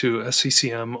reassigned to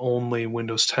SCCM only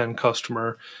Windows 10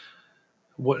 customer.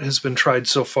 What has been tried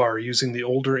so far? Using the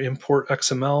older import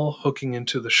XML, hooking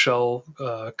into the shell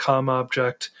com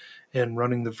object, and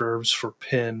running the verbs for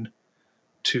pin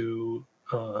to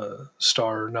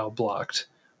star now blocked.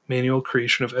 Manual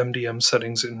creation of MDM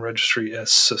settings in registry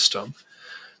as system.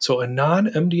 So a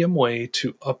non-MDM way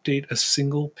to update a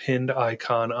single pinned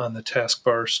icon on the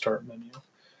taskbar start menu.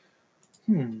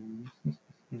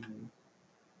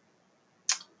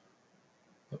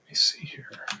 Let me see here.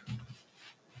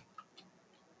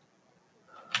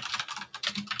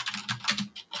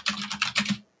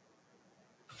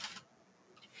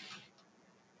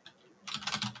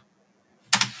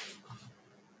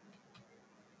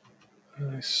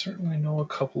 I certainly know a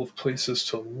couple of places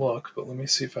to look, but let me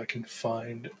see if I can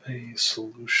find a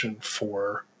solution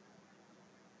for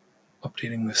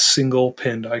updating the single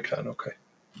pinned icon. Okay.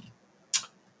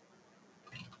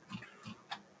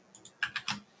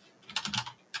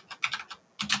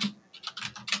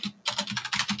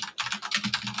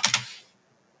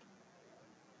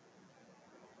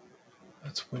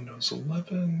 That's Windows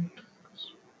 11.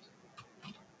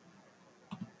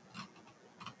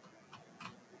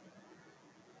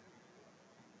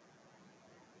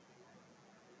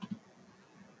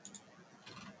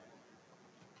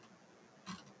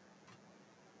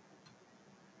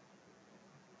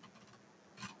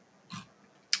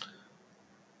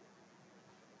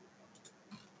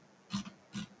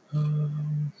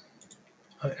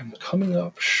 I am coming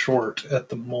up short at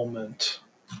the moment.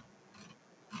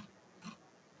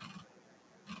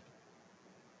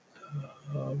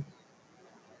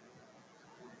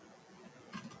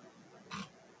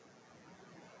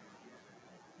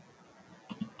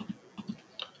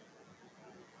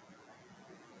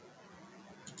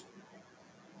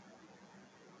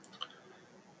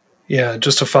 Yeah,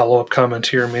 just a follow-up comment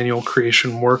here. Manual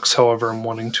creation works, however, I'm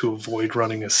wanting to avoid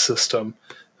running a system.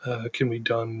 Can be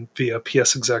done via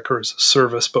PSAexec or as a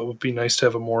service, but would be nice to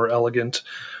have a more elegant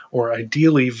or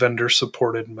ideally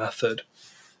vendor-supported method.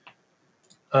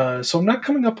 So I'm not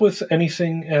coming up with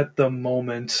anything at the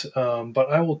moment,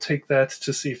 but I will take that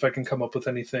to see if I can come up with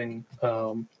anything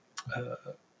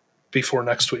before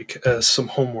next week as some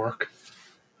homework.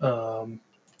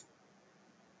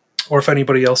 Or if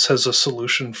anybody else has a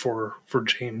solution for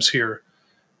James here,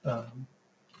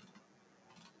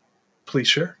 please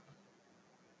share.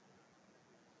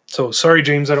 So sorry,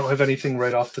 James, I don't have anything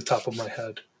right off the top of my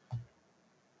head.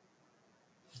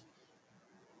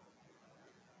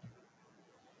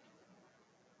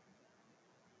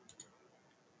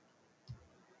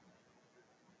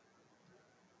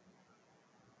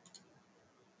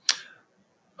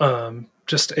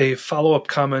 Just a follow-up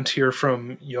comment here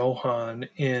from Johan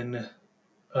in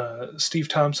Steve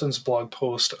Thompson's blog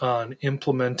post on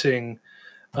implementing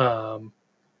Ola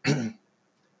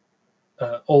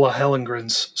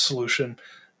Hellengren's solution.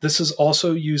 This is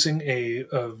also using a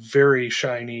very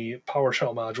shiny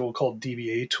PowerShell module called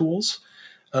DBA tools.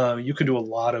 You can do a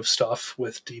lot of stuff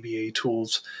with DBA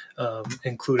tools,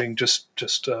 including just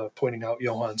pointing out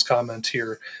Johan's comment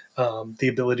here, the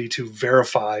ability to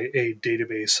verify a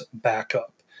database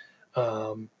backup.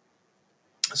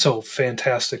 So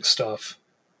fantastic stuff.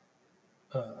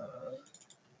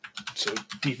 So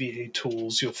DBA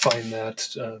tools, you'll find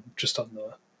that just on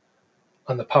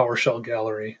the PowerShell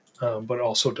gallery, but it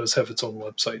also does have its own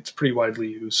website. It's pretty widely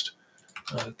used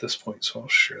at this point, so I'll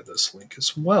share this link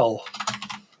as well.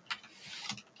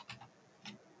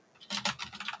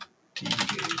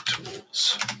 DBA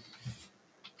tools.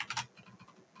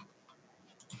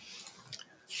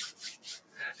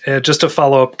 Just a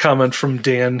follow-up comment from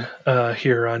Dan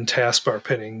here on taskbar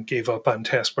pinning. Gave up on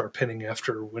taskbar pinning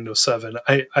after Windows 7.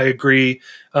 I agree,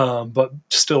 but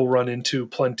still run into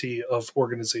plenty of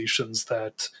organizations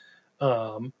that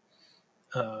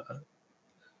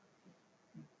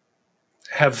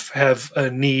have a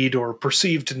need or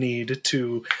perceived need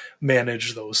to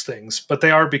manage those things. But they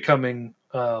are becoming,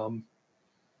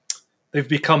 they've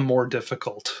become more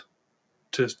difficult,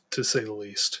 to say the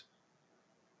least.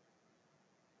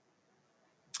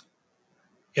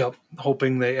 Yep,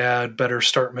 hoping they add better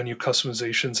start menu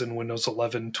customizations in Windows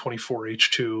 11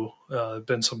 24H2.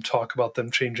 Been some talk about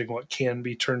them changing what can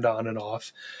be turned on and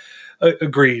off.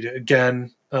 Agreed.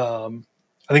 Again, I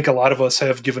I think a lot of us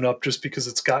have given up just because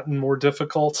it's gotten more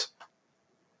difficult.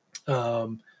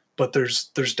 But there's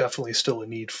definitely still a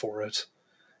need for it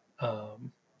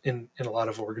in a lot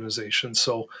of organizations.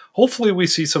 So hopefully we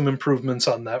see some improvements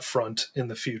on that front in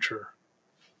the future.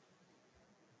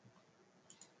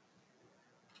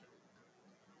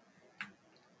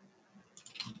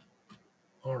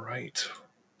 All right.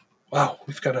 Wow,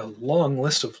 we've got a long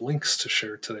list of links to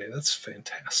share today. That's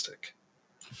fantastic.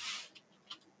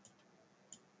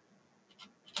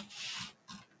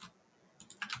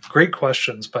 Great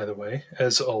questions, by the way,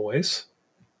 as always.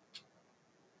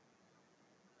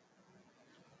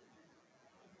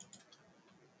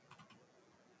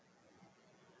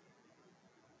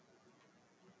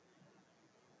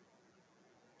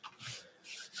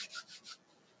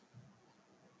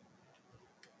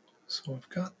 So I've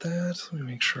got that. Let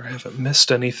me make sure I haven't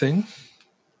missed anything.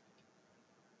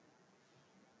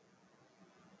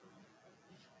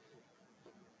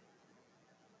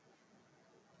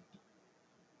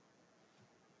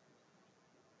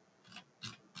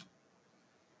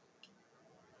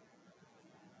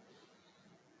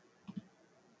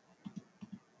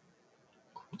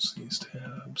 Close these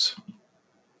tabs.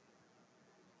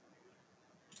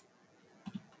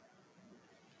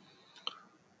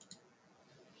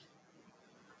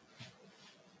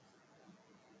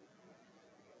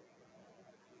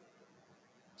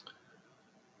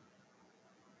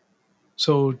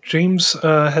 So James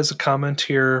has a comment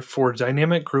here. For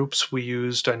dynamic groups, we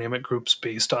use dynamic groups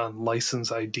based on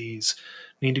license IDs.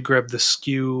 Need to grab the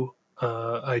SKU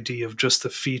ID of just the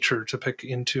feature to pick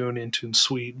Intune, Intune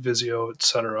Suite, Visio,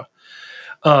 etc.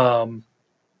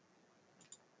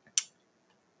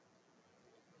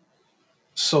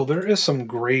 So there is some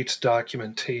great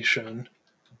documentation.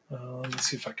 Let me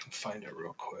see if I can find it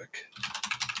real quick.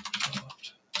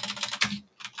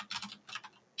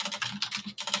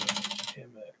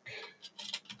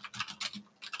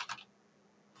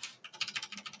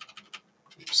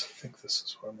 Oops, I think this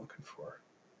is what I'm looking for.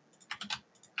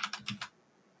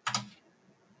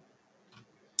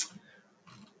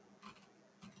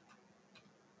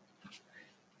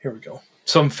 Here we go.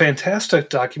 Some fantastic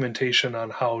documentation on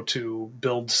how to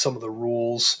build some of the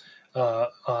rules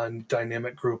on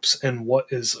dynamic groups and what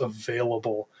is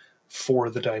available for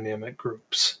the dynamic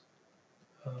groups.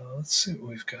 Let's see what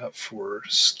we've got for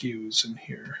SKUs in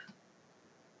here.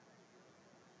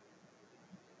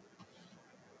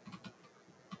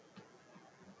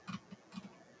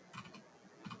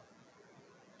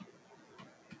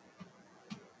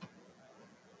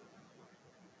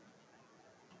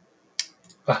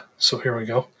 So here we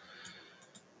go.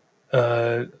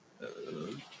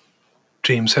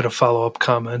 James had a follow-up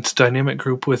comment. Dynamic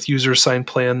group with user assigned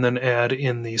plan, then add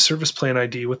in the service plan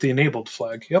ID with the enabled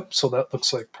flag. Yep, so that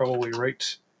looks like probably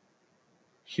right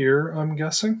here, I'm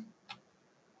guessing.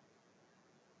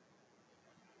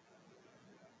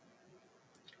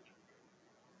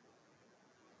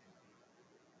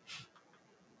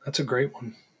 That's a great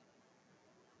one.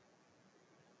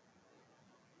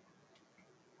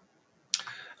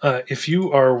 If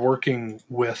you are working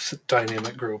with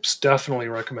dynamic groups, definitely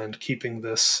recommend keeping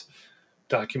this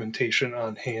documentation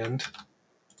on hand.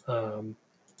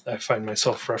 I find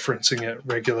myself referencing it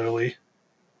regularly.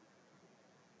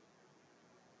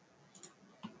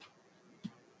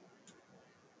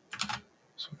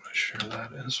 So I'm going to share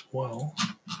that as well.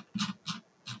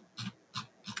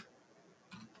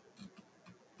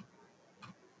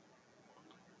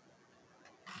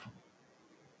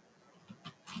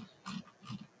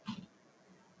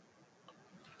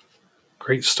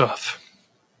 Great stuff.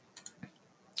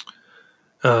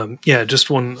 Yeah, just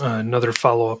another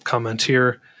follow-up comment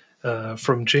here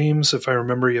from James. If I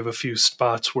remember, you have a few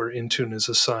spots where Intune is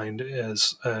assigned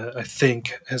as, I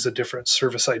think, as a different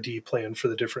service ID plan for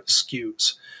the different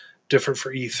SKUs. Different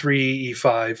for E3,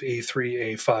 E5,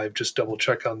 A3, A5. Just double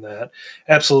check on that.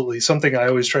 Absolutely. Something I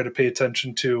always try to pay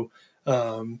attention to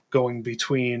going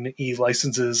between E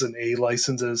licenses and A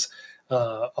licenses.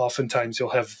 Oftentimes you'll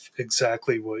have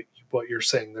exactly what you're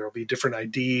saying. There will be different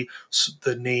ID.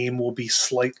 The name will be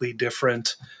slightly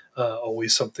different.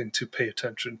 Always something to pay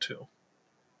attention to.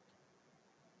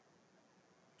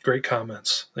 Great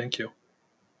comments. Thank you.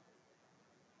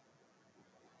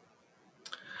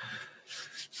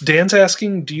 Dan's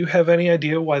asking, do you have any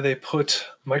idea why they put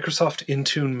Microsoft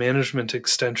Intune management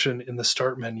extension in the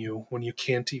start menu when you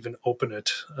can't even open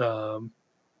it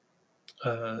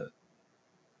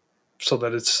so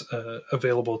that it's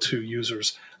available to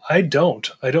users? I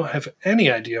don't have any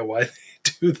idea why they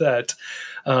do that.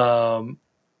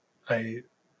 I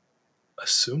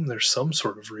assume there's some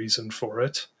sort of reason for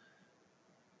it.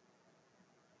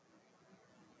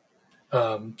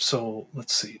 So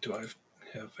let's see, do I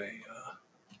have a,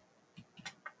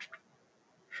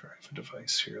 sure, I have a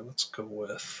device here. Let's go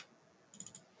with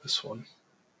this one.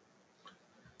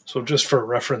 So just for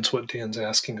reference, what Dan's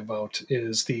asking about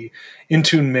is the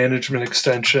Intune management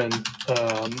extension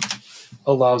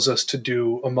allows us to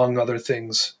do, among other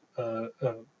things,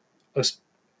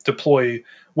 deploy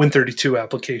Win32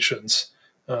 applications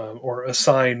or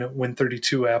assign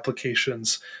Win32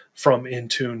 applications from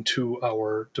Intune to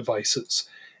our devices.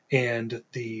 And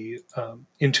the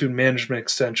Intune management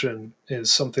extension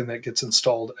is something that gets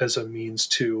installed as a means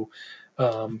to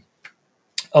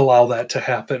allow that to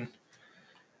happen.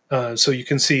 So you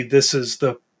can see this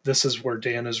is where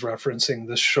Dan is referencing.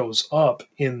 This shows up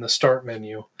in the start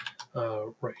menu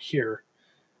right here.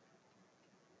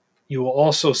 You will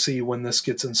also see when this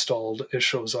gets installed, it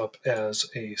shows up as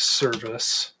a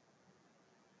service.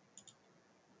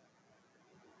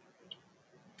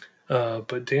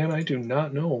 But Dan, I do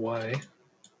not know why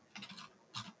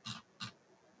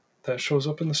that shows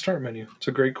up in the start menu. It's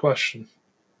a great question.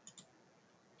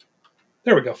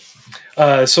 There we go.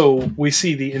 So we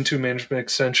see the Intune management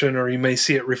extension, or you may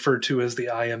see it referred to as the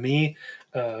IME,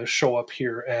 show up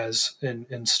here as an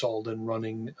installed and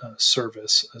running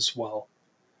service as well.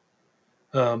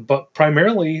 But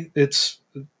primarily, it's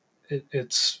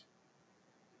as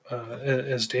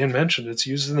Dan mentioned, it's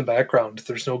used in the background.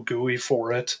 There's no GUI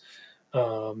for it.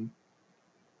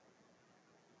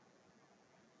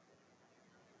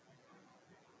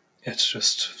 It's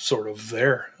just sort of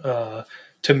there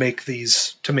to make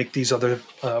these other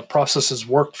processes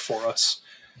work for us.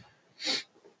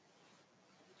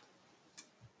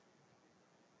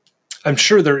 I'm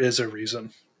sure there is a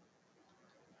reason.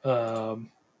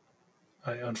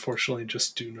 I unfortunately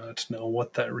just do not know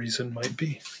what that reason might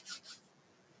be.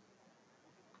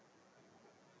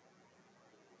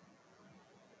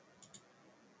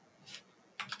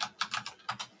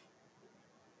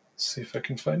 Let's see if I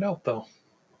can find out, though.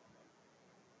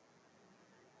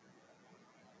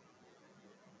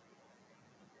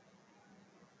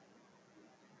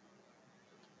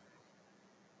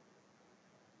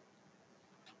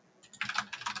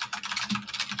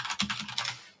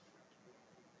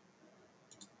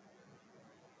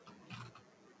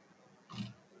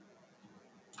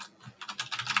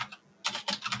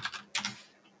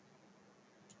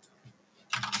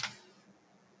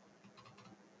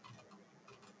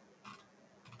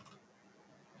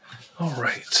 All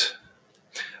right.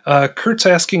 Kurt's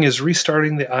asking, is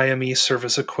restarting the IME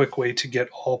service a quick way to get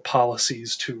all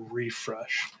policies to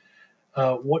refresh?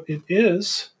 What it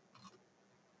is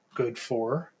good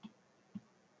for...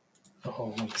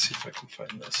 Oh, let me see if I can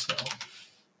find this now.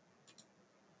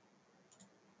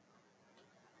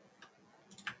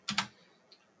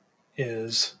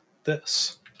 Is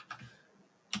this.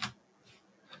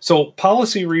 So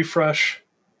policy refresh,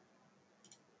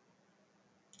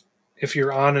 if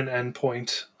you're on an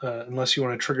endpoint, unless you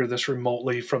want to trigger this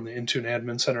remotely from the Intune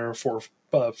Admin Center or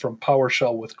from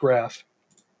PowerShell with Graph,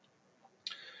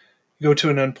 you go to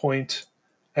an endpoint,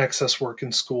 access work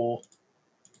in school,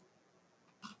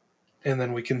 and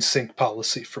then we can sync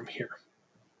policy from here.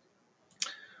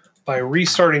 By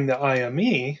restarting the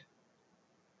IME,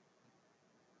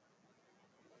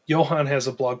 Johan has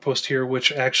a blog post here,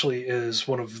 which actually is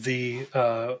one of the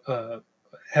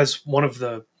has one of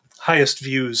the highest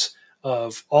views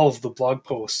of all of the blog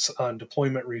posts on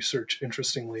deployment research.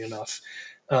 Interestingly enough,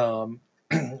 will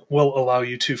allow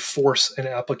you to force an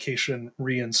application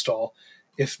reinstall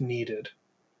if needed.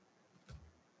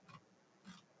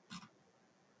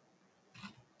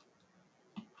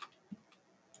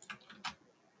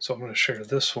 So I'm going to share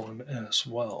this one as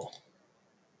well.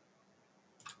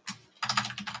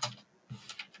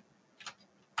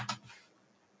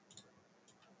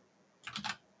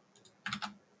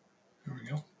 There we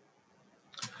go.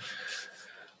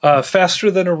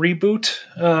 Faster than a reboot?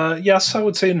 Yes, I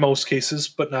would say in most cases,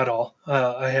 but not all.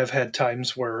 I have had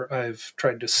times where I've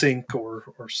tried to sync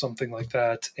or something like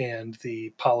that, and the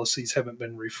policies haven't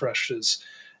been refreshed as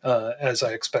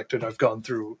I expected. I've gone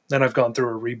through a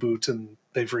reboot, and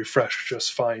they've refreshed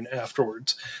just fine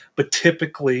afterwards. But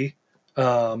typically,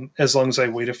 as long as I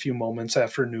wait a few moments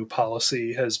after a new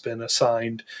policy has been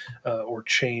assigned or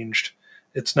changed,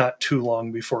 it's not too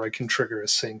long before I can trigger a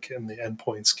sync and the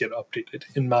endpoints get updated,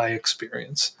 in my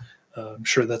experience. I'm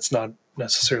sure that's not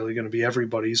necessarily going to be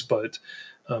everybody's, but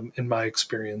in my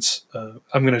experience,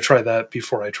 I'm going to try that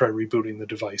before I try rebooting the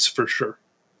device for sure.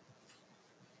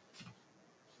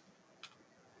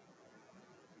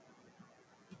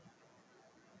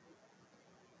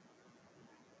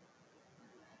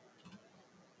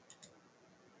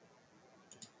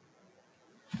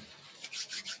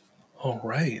 All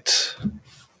right.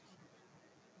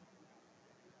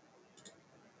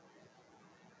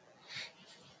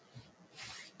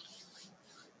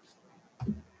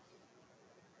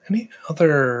 Any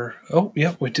other? Oh,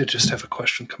 yeah, we did just have a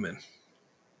question come in.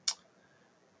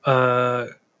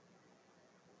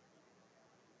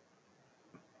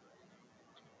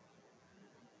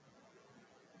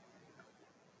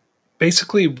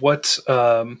 Basically, what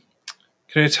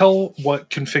can I tell what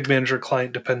ConfigMgr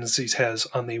client dependencies has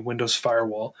on the Windows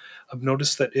firewall? I've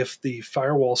noticed that if the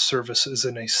firewall service is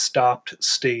in a stopped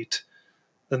state,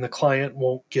 then the client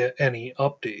won't get any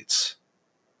updates.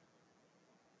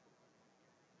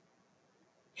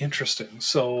 Interesting.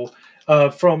 So,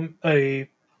 from a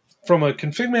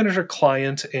ConfigMgr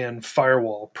client and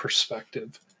firewall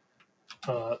perspective,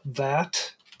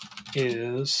 that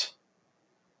is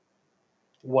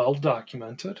well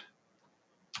documented.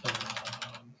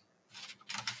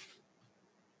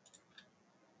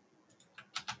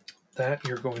 That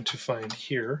you're going to find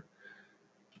here.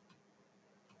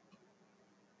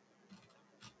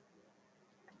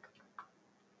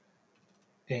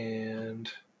 And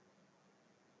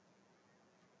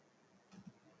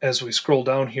as we scroll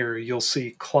down here, you'll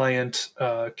see client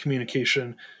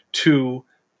communication to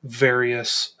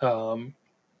various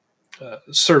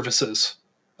services,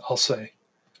 I'll say.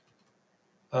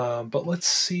 But let's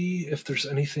see if there's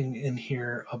anything in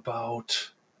here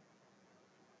about...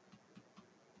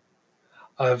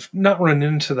 I've not run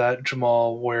into that,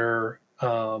 Jamal, where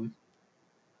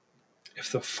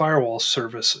if the firewall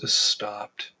service is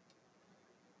stopped.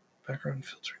 Background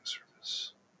filtering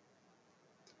service.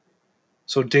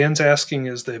 So Dan's asking,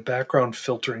 is the background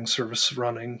filtering service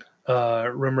running?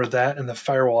 Remember that and the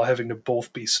firewall having to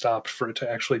both be stopped for it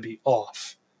to actually be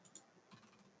off.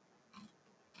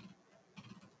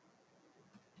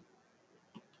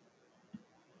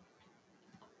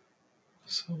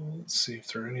 So let's see if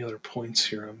there are any other points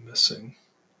here I'm missing.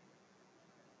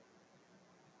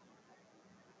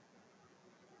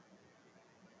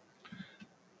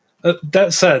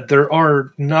 That said, there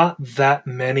are not that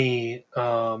many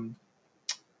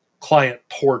client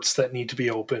ports that need to be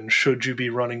open should you be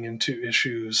running into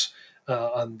issues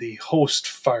on the host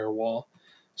firewall.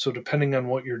 So depending on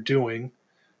what you're doing,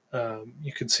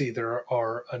 you can see there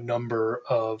are a number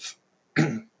of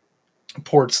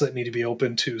ports that need to be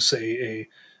open to, say,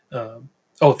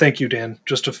 oh, thank you, Dan.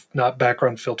 Just not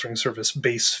background filtering service,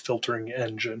 base filtering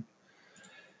engine.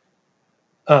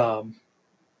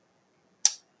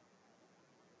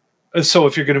 So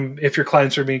if your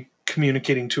clients are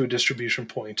communicating to a distribution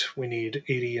point, we need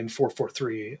 80 and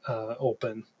 443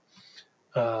 open.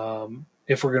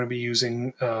 If we're going to be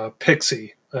using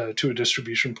Pixie to a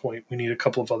distribution point, we need a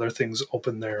couple of other things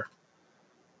open there.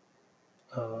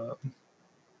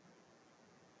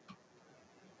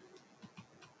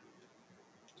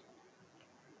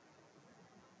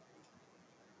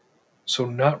 So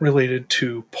not related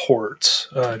to ports.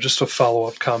 Just a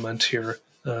follow-up comment here.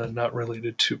 Not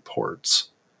related to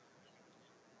ports.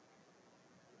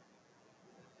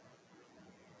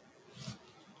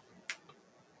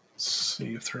 Let's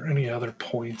see if there are any other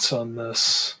points on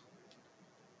this.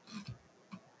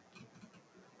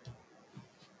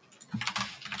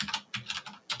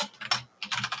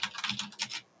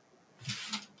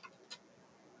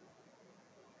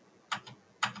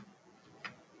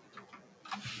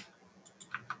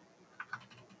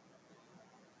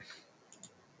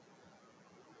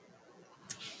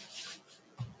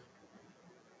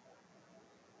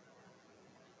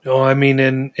 No, I mean,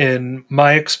 in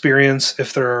my experience,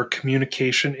 if there are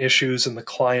communication issues and the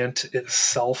client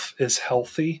itself is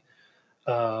healthy,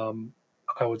 I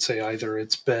would say either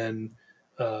it's been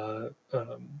the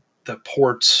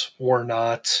ports were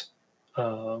not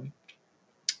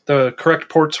the correct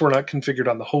ports were not configured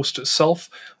on the host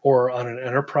itself or on an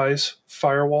enterprise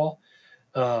firewall,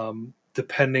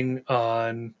 depending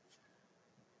on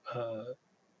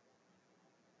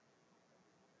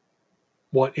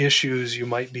what issues you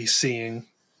might be seeing.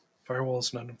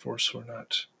 Firewalls not enforced or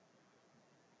not.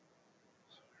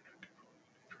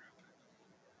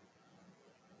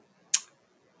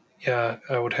 Yeah,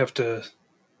 I would have to.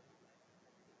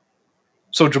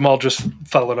 So Jamal just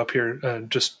followed up here.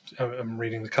 I'm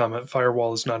reading the comment.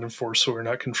 Firewall is not enforced, so we're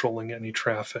not controlling any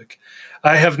traffic.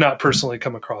 I have not personally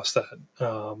come across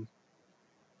that.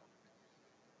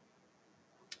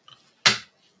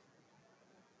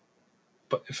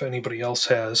 But if anybody else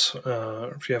has,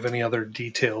 if you have any other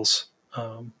details,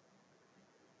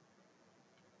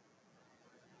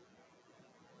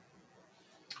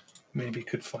 maybe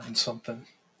could find something.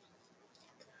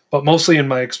 But mostly in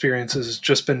my experience has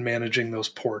just been managing those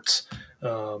ports.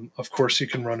 Of course, you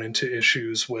can run into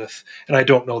issues with, and I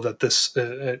don't know that this,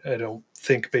 I don't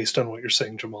think based on what you're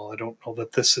saying, Jamal, I don't know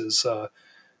that this is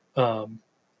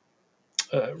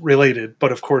related,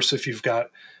 but of course, if you've got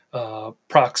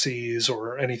proxies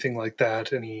or anything like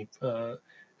that, any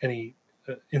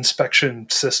inspection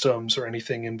systems or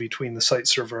anything in between the site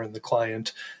server and the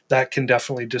client, that can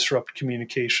definitely disrupt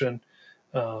communication.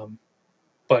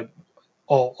 But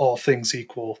all things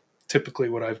equal, typically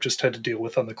what I've just had to deal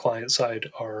with on the client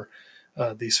side are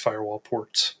these firewall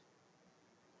ports,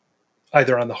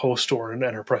 either on the host or an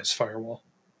enterprise firewall.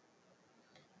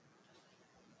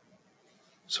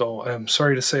 So I'm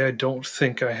sorry to say I don't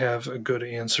think I have a good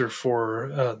answer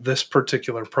for this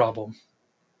particular problem.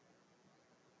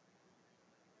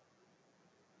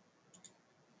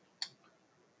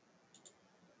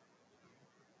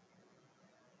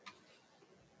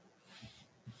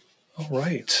 All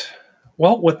right.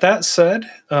 Well, with that said,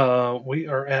 we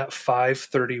are at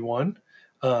 5:31.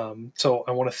 So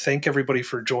I want to thank everybody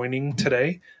for joining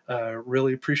today.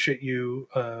 Really appreciate you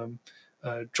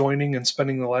joining and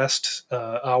spending the last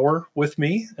hour with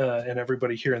me and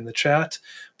everybody here in the chat.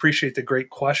 Appreciate the great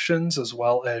questions as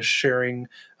well as sharing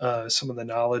some of the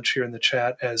knowledge here in the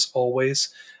chat as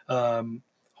always.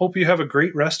 Hope you have a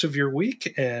great rest of your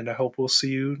week, and I hope we'll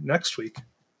see you next week.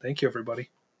 Thank you,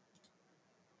 everybody.